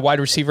looking at a wide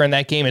receiver in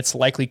that game, it's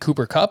likely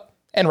Cooper Kupp.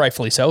 And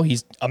rightfully so.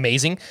 He's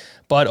amazing.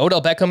 But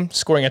Odell Beckham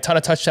scoring a ton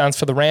of touchdowns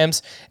for the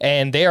Rams,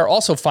 and they are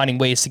also finding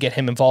ways to get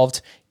him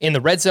involved in the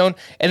red zone.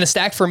 And the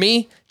stack for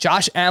me,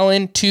 Josh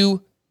Allen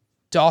to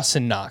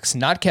Dawson Knox,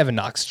 not Kevin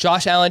Knox.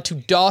 Josh Allen to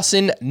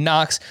Dawson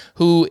Knox,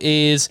 who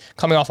is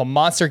coming off a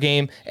monster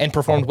game and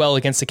performed well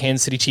against the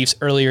Kansas City Chiefs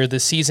earlier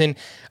this season.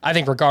 I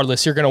think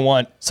regardless, you're going to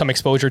want some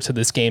exposure to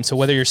this game. So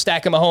whether you're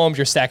stacking Mahomes,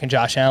 you're stacking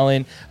Josh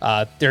Allen,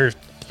 there's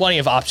plenty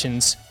of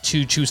options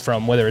to choose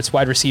from, whether it's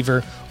wide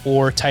receiver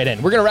or tight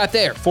end. We're going to wrap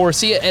there. For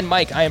Sia and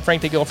Mike, I am Frank.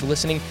 Thank you all for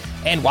listening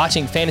and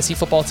watching Fantasy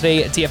Football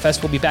Today at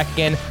DFS. We'll be back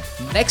again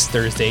next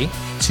Thursday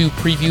to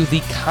preview the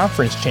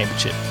conference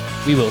championship.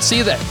 We will see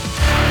you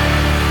then.